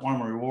to about one of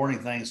my rewarding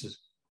things is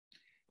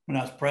when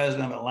I was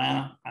president of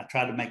Atlanta, I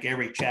tried to make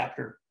every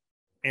chapter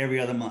every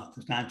other month.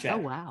 It's 9 chapters.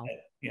 Oh, wow.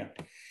 Yeah.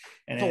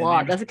 And that's a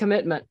lot. That's a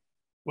commitment.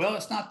 Well,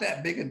 it's not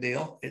that big a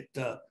deal.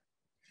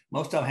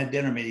 Most of them had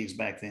dinner meetings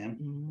back then.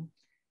 Mm-hmm.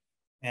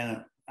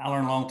 And I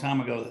learned a long time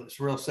ago that it's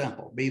real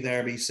simple. Be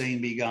there, be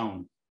seen, be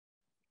gone.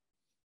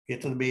 Get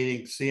to the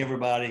meeting, see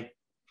everybody,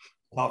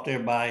 talk to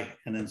everybody,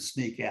 and then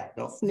sneak out.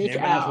 Sneak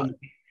out.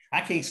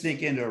 I can't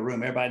sneak into a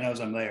room. Everybody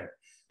knows I'm there.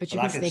 But you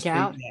can sneak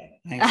out.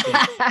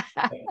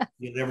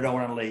 You never don't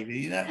want to leave.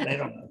 They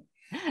don't know.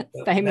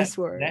 Famous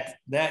word.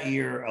 That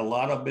year,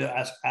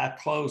 I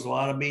closed a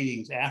lot of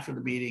meetings after the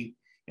meeting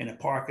in a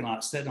parking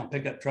lot, sitting on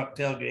pickup truck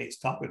tailgates,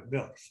 talking to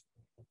builders.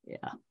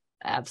 Yeah,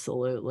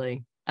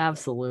 absolutely.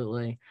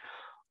 Absolutely.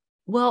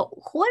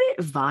 Well, what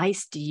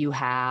advice do you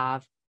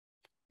have,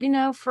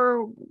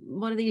 for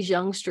one of these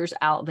youngsters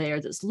out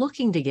there that's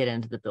looking to get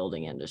into the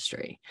building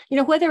industry,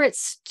 whether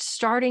it's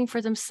starting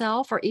for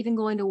themselves or even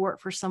going to work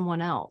for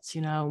someone else,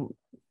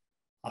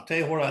 I'll tell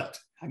you what,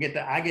 I get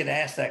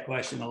asked that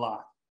question a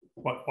lot.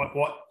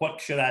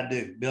 What should I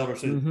do?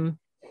 Builders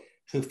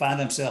who find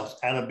themselves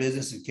out of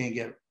business and can't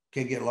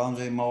get loans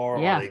anymore,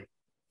 or they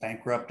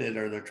bankrupted,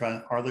 or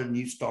they're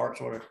new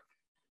starts, or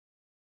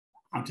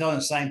I'm telling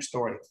the same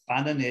story.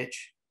 Find a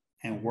niche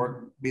and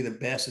be the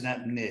best in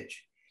that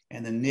niche.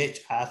 And the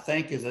niche, I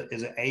think, is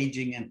an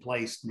aging in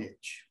place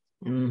niche.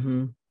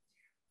 Mm-hmm.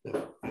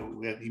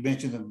 You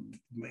mentioned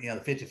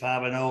the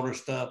 55 and older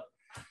stuff.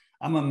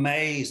 I'm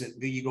amazed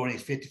that you go in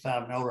these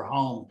 55 and older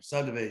home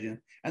subdivision,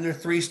 and they're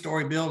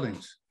 3-story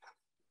buildings.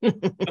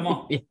 Come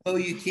on, who are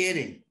you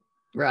kidding?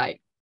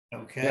 Right.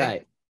 Okay.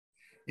 Right.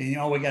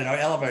 And we got our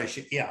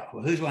elevator. Yeah.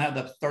 Well, who's going to have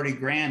the 30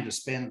 grand to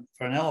spend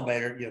for an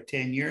elevator,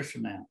 10 years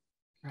from now?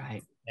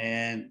 Right.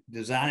 And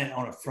design it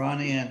on a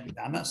front end.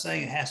 I'm not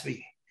saying it has to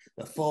be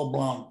the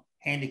full-blown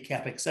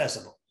handicap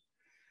accessible.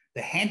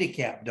 The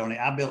handicap donate.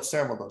 I built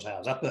several of those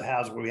houses. I built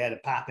houses where we had to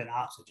pipe in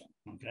oxygen.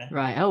 Okay.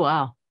 Right. Oh,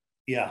 wow.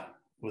 Yeah.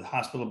 With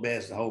hospital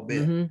beds, the whole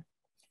bit. Mm-hmm.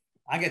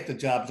 I get the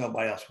jobs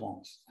nobody else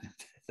wants.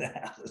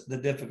 The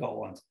difficult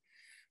ones.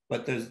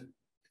 But there's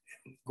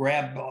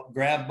grab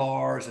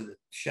bars and the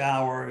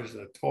showers,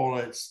 the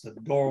toilets, the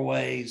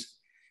doorways.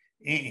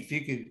 If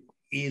you could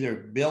either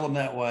build them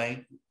that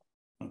way,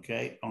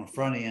 okay, on the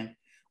front end,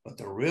 but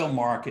the real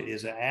market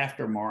is an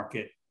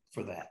aftermarket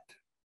for that.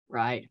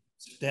 Right.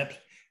 steps.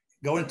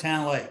 Go in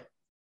Town Lake.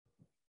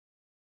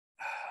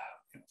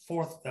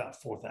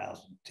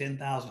 4,000,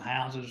 10,000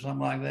 houses or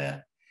something like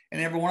that.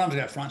 And every one of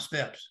them's got front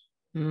steps.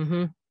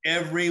 Mm-hmm.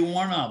 Every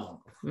one of them.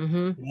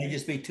 Mm-hmm. It may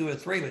just be 2 or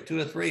 3, but 2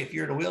 or 3, if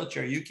you're in a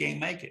wheelchair, you can't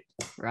make it.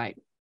 Right.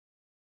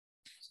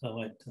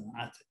 So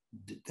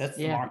that's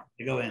the Yeah. market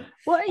to go in.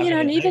 Well,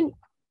 and even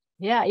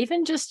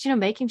just,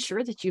 making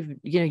sure that you've,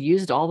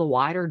 used all the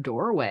wider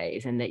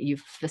doorways and that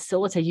you've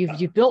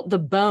you've built the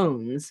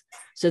bones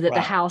so that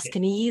the house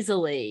can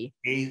easily.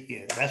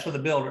 Yeah, that's for the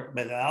builder.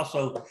 But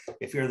also,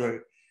 if you're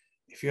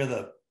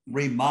the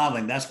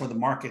remodeling, that's where the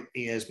market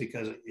is,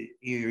 because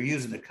you're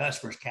using the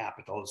customer's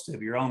capital instead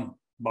of your own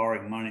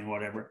borrowing money,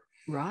 whatever.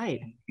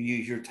 Right. You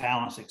use your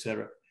talents,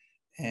 etc.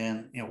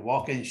 And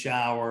walk-in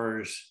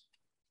showers,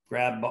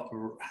 grab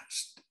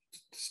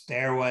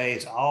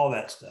stairways, all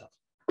that stuff.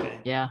 Okay?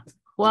 Yeah.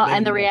 Well,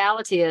 and the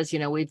reality is,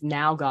 we've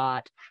now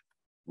got,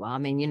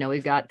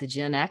 we've got the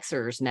Gen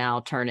Xers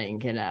now turning,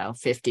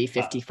 50,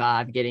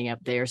 55, getting up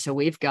there. So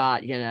we've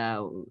got,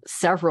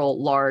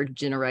 several large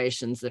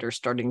generations that are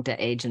starting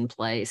to age in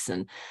place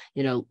and,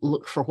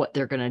 look for what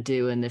they're going to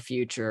do in the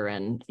future.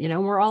 And,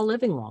 we're all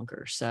living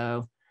longer.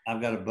 So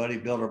I've got a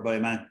builder buddy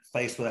of mine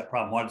faced with that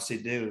problem. What does he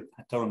do?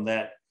 I told him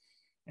that.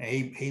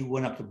 He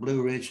went up to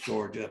Blue Ridge,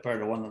 Georgia, up there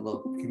to one of the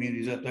little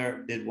communities up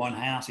there, did one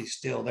house. He's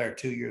still there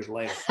 2 years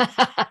later.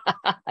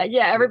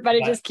 Yeah,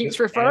 everybody just keeps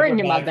referring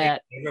him, I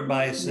bet.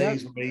 Everybody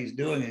sees what he's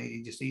doing, and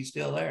he's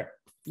still there.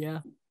 Yeah.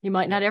 He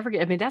might not ever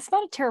get, that's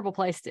not a terrible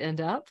place to end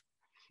up.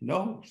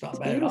 No, it's not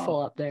bad at all.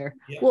 Beautiful up there.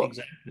 Yeah, well,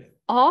 exactly.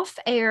 Off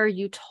air,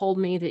 you told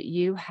me that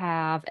you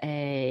have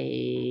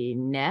a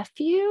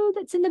nephew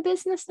that's in the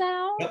business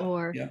now,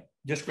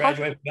 Just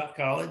graduated from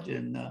college,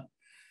 and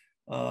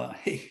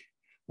he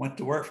went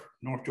to work for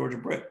North Georgia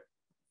Brick.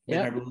 Been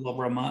there a little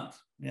over a month.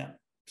 Yeah,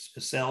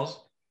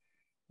 sells,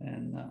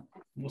 and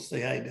we'll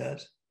see how he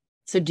does.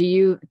 So, do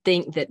you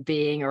think that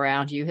being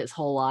around you his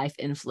whole life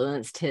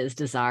influenced his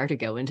desire to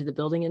go into the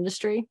building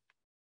industry?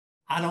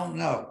 I don't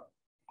know.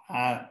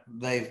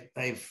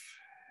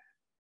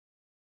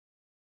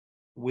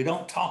 We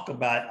don't talk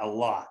about it a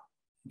lot.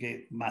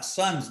 Okay, my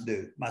sons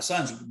do. My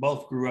sons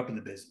both grew up in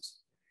the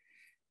business,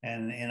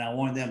 and I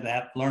wanted them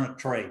to learn a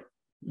trade,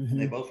 and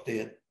they both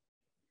did.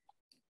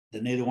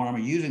 Neither one of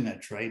them are using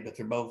that trade, but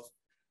they're both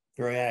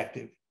very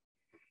active.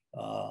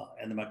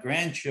 And then my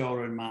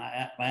grandchildren,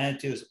 my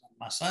attitude is,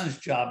 my son's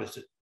job is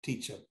to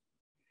teach them,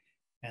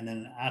 and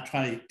then I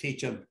try to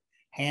teach them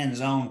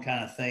hands-on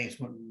kind of things,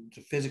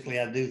 physically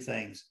how to do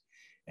things.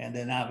 And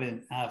then I've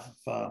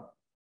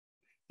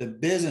the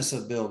business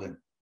of building.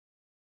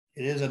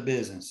 It is a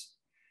business,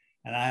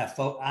 and I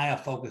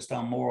have focused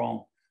on more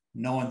on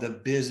knowing the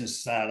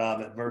business side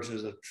of it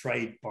versus the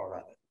trade part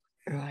of it.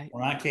 Right.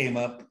 When I came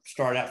up,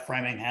 started out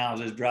framing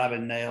houses,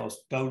 driving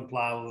nails, stone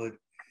plywood.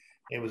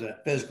 It was a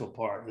physical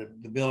part,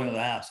 the building of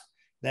the house.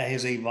 That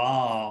has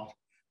evolved,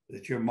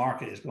 that your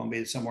market is going to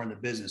be somewhere in the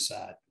business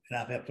side, and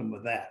I've helped them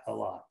with that a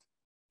lot.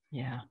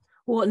 Yeah.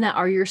 Well, now,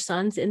 are your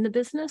sons in the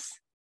business?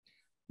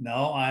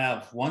 No, I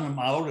have one of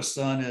my oldest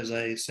son is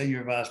a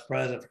senior vice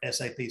president for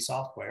SAP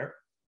Software,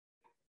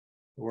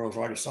 the world's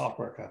largest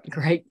software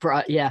company.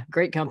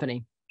 Great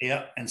company.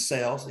 Yeah, and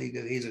sales.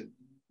 He's a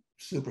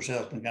super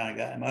salesman kind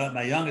of guy.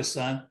 My youngest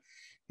son,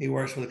 he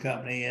works for the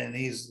company, and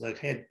he's the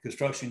head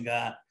construction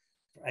guy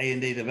for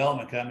A&D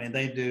Development Company, and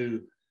they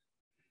do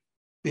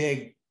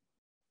big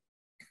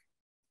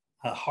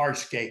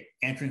hardscape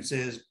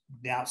entrances,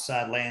 the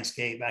outside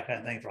landscape, that kind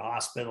of thing for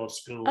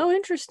hospitals, schools. Oh,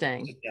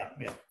 interesting.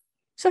 Yeah.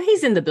 So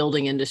he's in the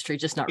building industry,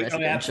 just not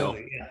residential.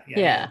 Absolutely,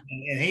 yeah.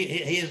 And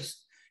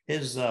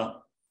his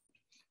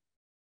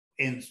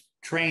in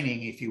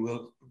training, if you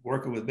will,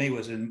 working with me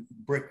was in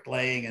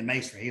bricklaying and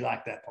masonry. He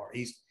liked that part.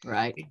 He's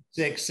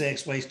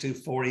 6'6", weighs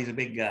 240. He's a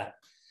big guy.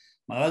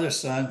 My other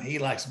son, he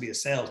likes to be a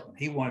salesman.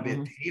 He learned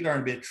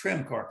to be a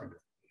trim carpenter.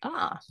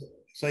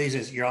 So he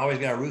says, you always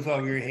got a roof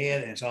over your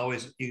head, and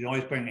you can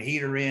always bring a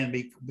heater in,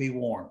 be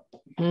warm.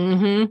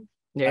 Mm-hmm.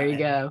 There you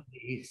go.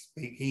 He's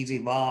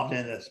evolved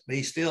in this. But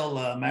he's still,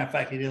 matter of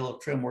fact, he did a little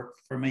trim work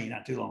for me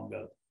not too long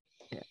ago.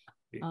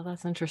 Yeah. Oh,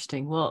 that's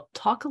interesting. Well,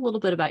 talk a little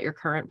bit about your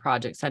current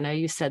projects. I know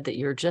you said that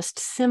you're just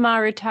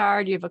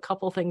semi-retired. You have a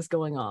couple things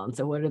going on.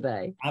 So what are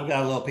they? I've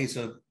got a little piece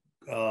of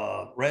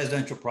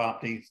residential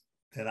property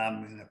that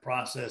I'm in the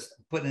process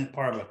of putting in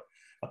part of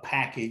a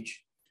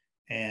package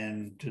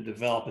and to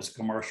develop as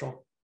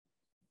commercial.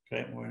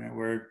 Okay,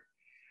 we're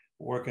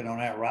working on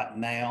that right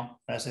now.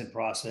 That's in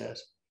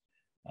process.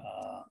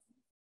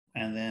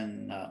 And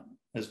then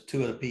there's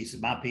two other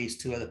pieces, my piece,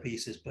 two other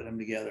pieces, put them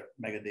together,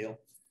 make a deal.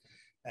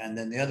 And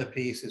then the other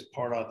piece is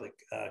part of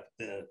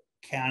the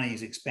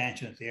county's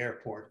expansion at the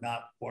airport,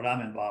 not what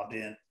I'm involved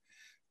in,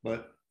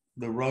 but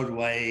the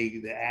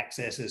roadway, the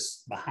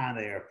accesses behind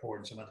the airport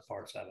and some other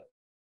parts of it.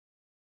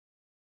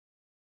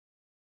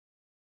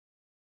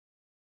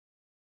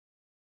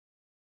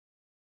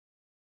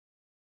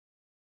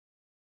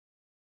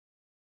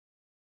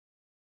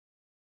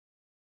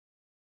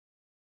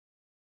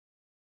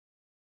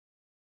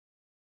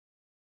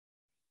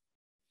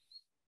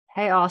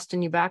 Hey,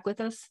 Austin, you back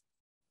with us?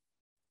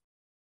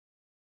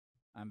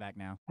 I'm back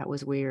now. That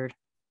was weird.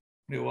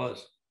 It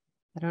was.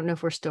 I don't know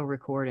if we're still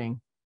recording.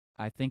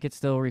 I think it's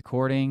still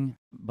recording,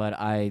 but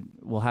I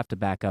will have to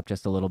back up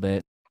just a little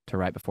bit to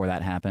right before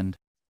that happened.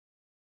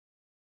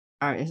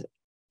 All right.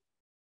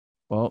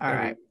 Well, All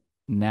right.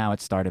 Now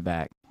it started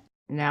back.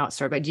 Now it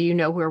started. But do you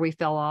know where we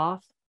fell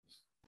off?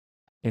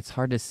 It's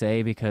hard to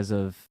say because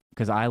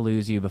I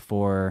lose you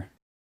before.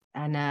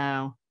 I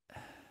know.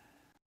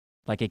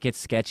 Like, it gets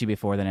sketchy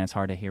before then, and it's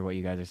hard to hear what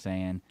you guys are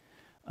saying.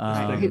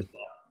 Well,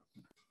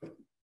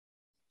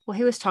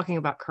 he was talking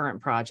about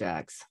current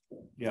projects.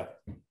 Yeah.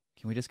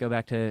 Can we just go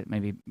back to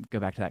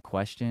that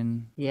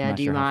question? Yeah.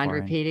 Do you mind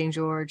repeating,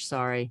 George?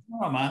 Sorry.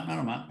 I don't mind. I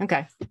don't mind.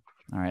 Okay.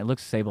 All right. It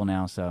looks stable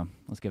now, so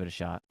let's give it a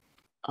shot.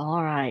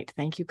 All right.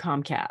 Thank you,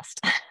 Comcast.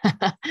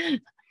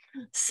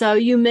 So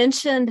you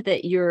mentioned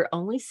that you're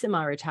only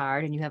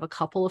semi-retired and you have a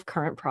couple of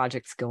current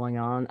projects going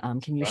on.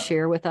 Can you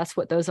share with us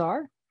what those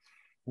are?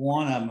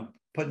 One, I'm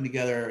putting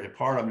together a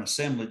part of an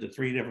assemblage of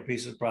 3 different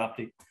pieces of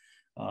property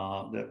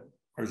that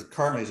are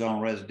currently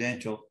zoned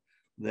residential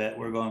that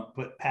we're going to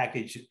put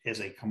package as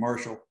a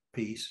commercial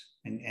piece.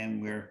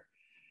 And we're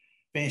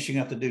finishing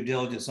up the due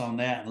diligence on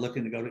that and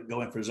looking to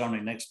go in for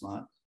zoning next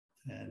month,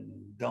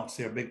 and don't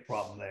see a big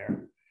problem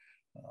there.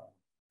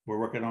 We're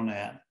working on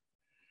that.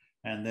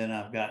 And then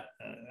I've got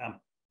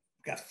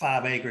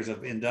 5 acres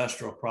of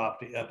industrial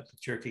property up at the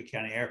Cherokee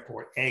County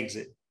Airport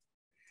exit.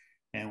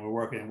 And we're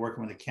working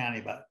with the county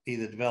about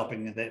either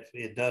developing the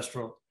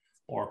industrial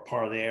or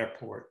part of the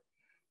airport.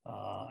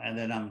 And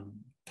then I'm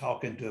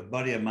talking to a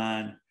buddy of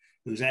mine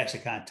who's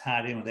actually kind of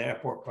tied in with the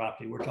airport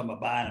property. We're talking about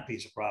buying a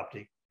piece of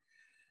property,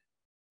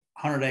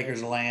 100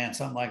 acres of land,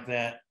 something like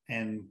that,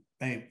 and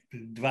maybe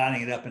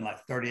dividing it up in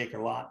like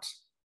 30-acre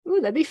lots. Ooh,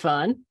 that'd be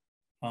fun.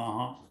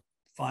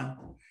 Fun.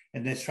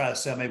 And just try to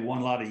sell maybe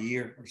 1 lot a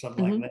year or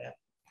something like that.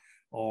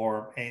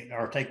 Or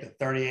take the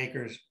 30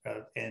 acres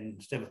and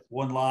instead of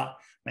 1 lot,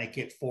 make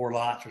it 4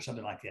 lots or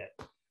something like that.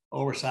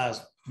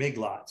 Oversized big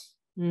lots.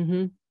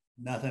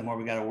 Nothing where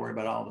we got to worry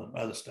about all the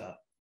other stuff.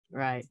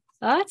 Right.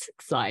 That's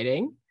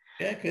exciting.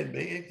 Yeah, it could be.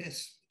 It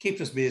keeps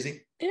us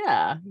busy.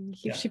 Yeah.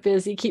 Keeps you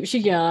busy, keeps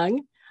you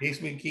young.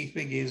 Keeps me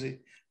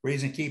busy.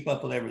 Reason to keep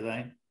up with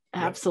everything.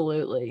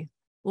 Absolutely.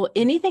 Well,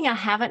 anything I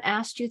haven't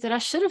asked you that I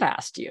should have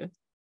asked you?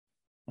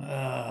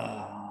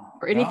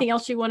 Or anything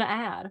else you want to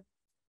add?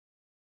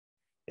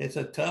 It's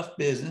a tough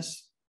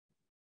business.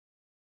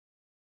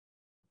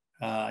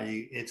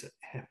 It's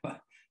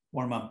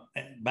one of my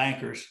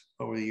bankers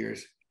over the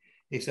years.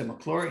 He said,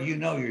 McClure,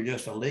 you're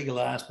just a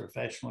legalized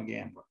professional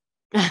gambler.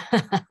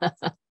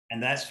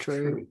 And that's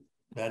true.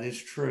 That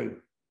is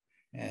true.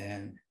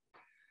 And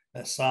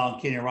that song,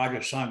 Kenny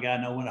Rogers' song, "I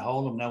know when to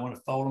hold them, know when to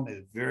fold them,"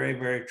 is very,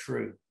 very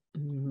true.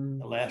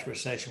 The last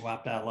recession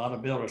wiped out a lot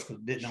of builders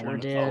because they didn't know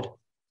when to fold.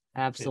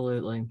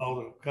 Absolutely.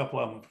 A couple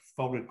of them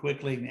folded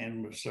quickly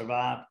and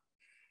survived.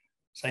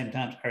 Same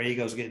time, our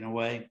egos getting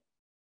away.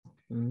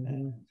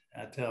 And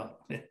I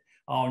tell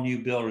all new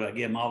builders, I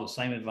give them all the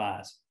same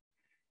advice.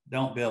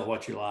 Don't build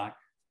what you like.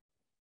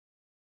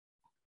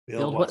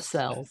 Build what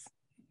sells.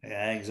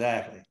 Yeah,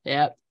 exactly.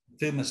 Yep.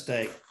 2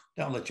 mistake.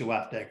 Don't let your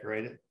wife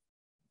decorate it.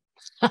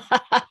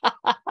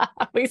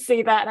 We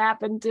see that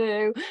happen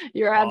too.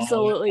 You're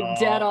absolutely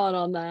dead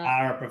on that.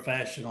 Hire a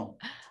professional.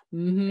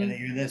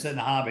 And this isn't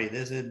a hobby.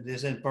 This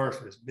isn't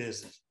personal. It's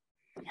business.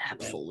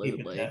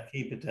 Absolutely.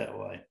 Keep it that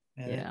way.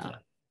 And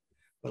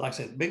but like I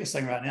said, the biggest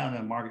thing right now in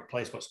the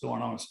marketplace, what's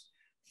going on is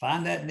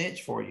find that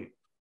niche for you.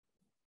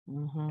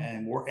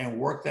 And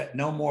work that.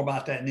 Know more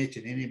about that niche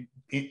and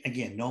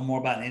know more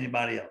about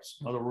anybody else.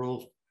 Know the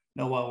rules.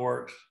 Know what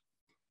works.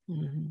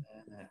 And,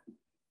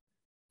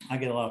 I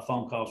get a lot of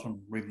phone calls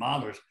from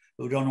remodelers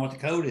who don't know what the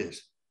code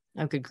is.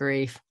 Oh, good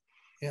grief.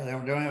 Yeah, they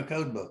don't have a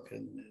code book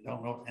and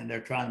don't know, and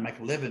they're trying to make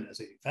a living.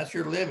 If that's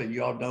your living,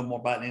 you all know more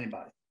about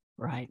anybody.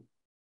 Right.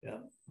 Yeah.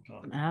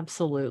 So.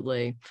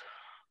 Absolutely.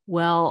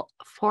 Well,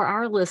 for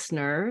our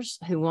listeners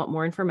who want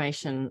more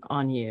information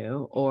on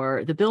you,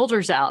 or the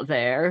builders out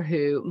there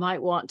who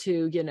might want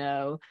to,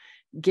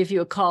 give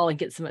you a call and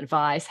get some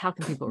advice, how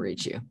can people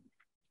reach you?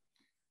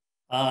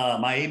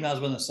 My email's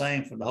been the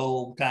same for the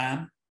whole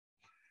time.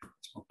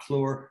 It's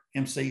McClure,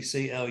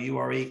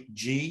 McClureg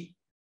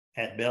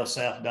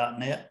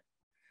 @bellsouth.net.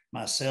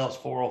 My cell's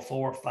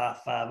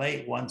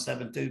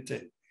 404-558-1722.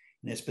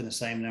 And it's been the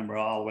same number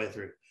all the way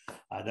through.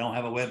 I don't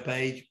have a web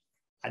page.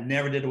 I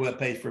never did a web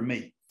page for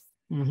me.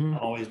 I've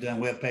always done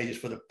web pages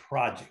for the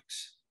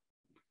projects.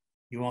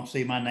 You won't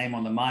see my name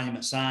on the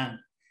monument sign.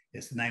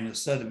 It's the name of the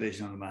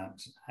subdivision on the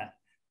monument. I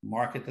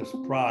market this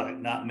product,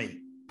 not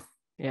me.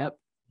 Yep.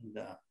 And,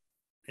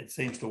 it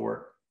seems to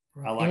work.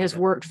 It has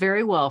worked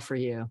very well for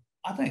you.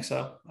 I think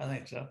so.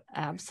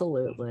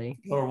 Absolutely.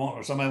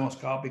 Or somebody wants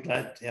to call, I'll be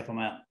glad to help them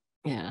out.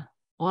 Yeah.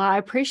 Well, I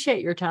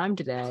appreciate your time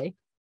today.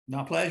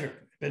 My pleasure.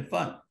 It's been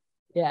fun.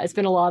 Yeah, it's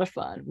been a lot of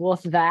fun. Well,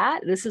 with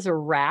that, this is a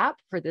wrap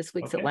for this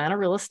week's Atlanta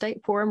Real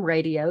Estate Forum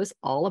Radio's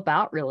All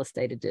About Real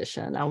Estate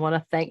edition. I want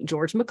to thank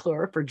George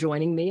McClure for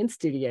joining me in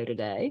studio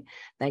today.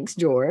 Thanks,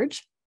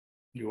 George.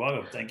 You're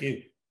welcome. Thank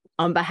you.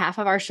 On behalf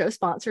of our show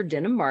sponsor,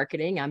 Denim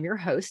Marketing, I'm your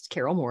host,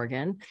 Carol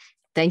Morgan.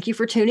 Thank you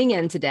for tuning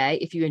in today.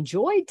 If you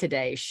enjoyed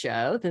today's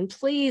show, then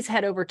please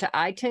head over to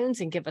iTunes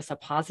and give us a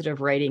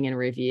positive rating and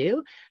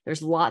review.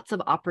 There's lots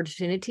of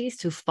opportunities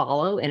to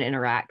follow and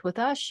interact with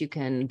us. You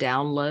can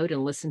download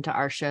and listen to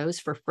our shows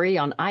for free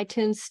on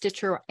iTunes,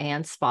 Stitcher,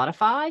 and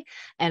Spotify.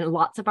 And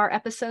lots of our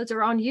episodes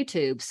are on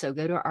YouTube. So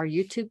go to our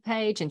YouTube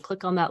page and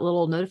click on that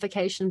little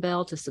notification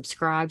bell to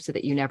subscribe so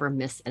that you never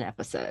miss an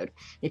episode.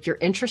 If you're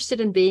interested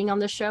in being on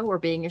the show or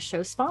being a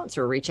show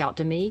sponsor, reach out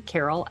to me,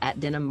 Carol at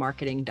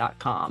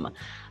denimmarketing.com.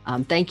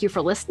 Thank you for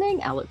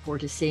listening. I look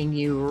forward to seeing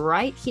you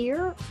right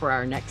here for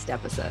our next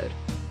episode.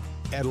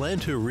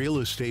 Atlanta Real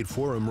Estate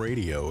Forum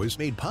Radio is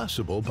made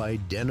possible by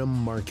Denim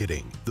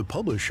Marketing, the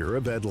publisher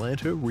of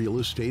Atlanta Real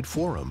Estate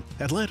Forum,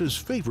 Atlanta's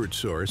favorite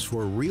source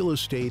for real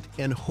estate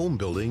and home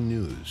building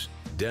news.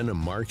 Denim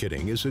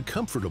Marketing is a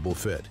comfortable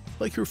fit,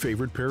 like your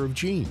favorite pair of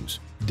jeans.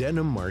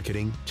 Denim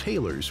Marketing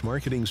tailors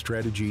marketing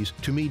strategies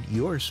to meet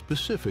your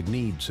specific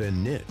needs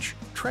and niche.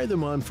 Try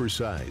them on for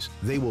size.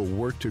 They will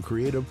work to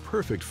create a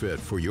perfect fit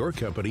for your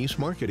company's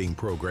marketing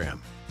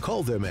program.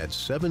 Call them at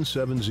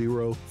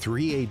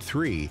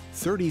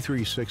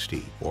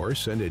 770-383-3360 or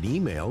send an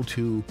email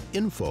to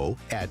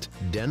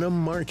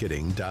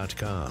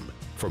info@denimmarketing.com.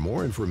 For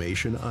more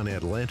information on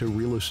Atlanta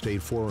Real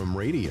Estate Forum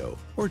Radio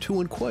or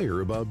to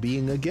inquire about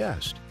being a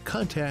guest,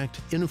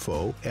 contact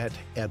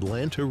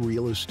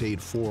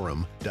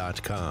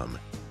info@atlantarealestateforum.com.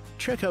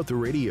 Check out the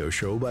radio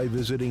show by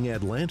visiting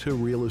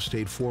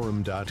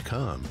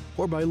atlantarealestateforum.com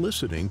or by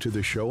listening to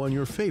the show on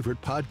your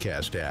favorite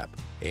podcast app.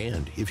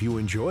 And if you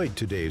enjoyed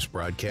today's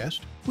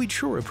broadcast, we'd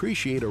sure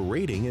appreciate a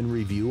rating and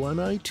review on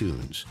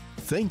iTunes.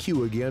 Thank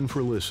you again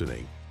for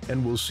listening,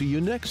 and we'll see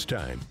you next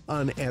time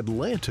on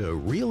Atlanta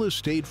Real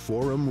Estate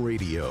Forum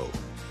Radio.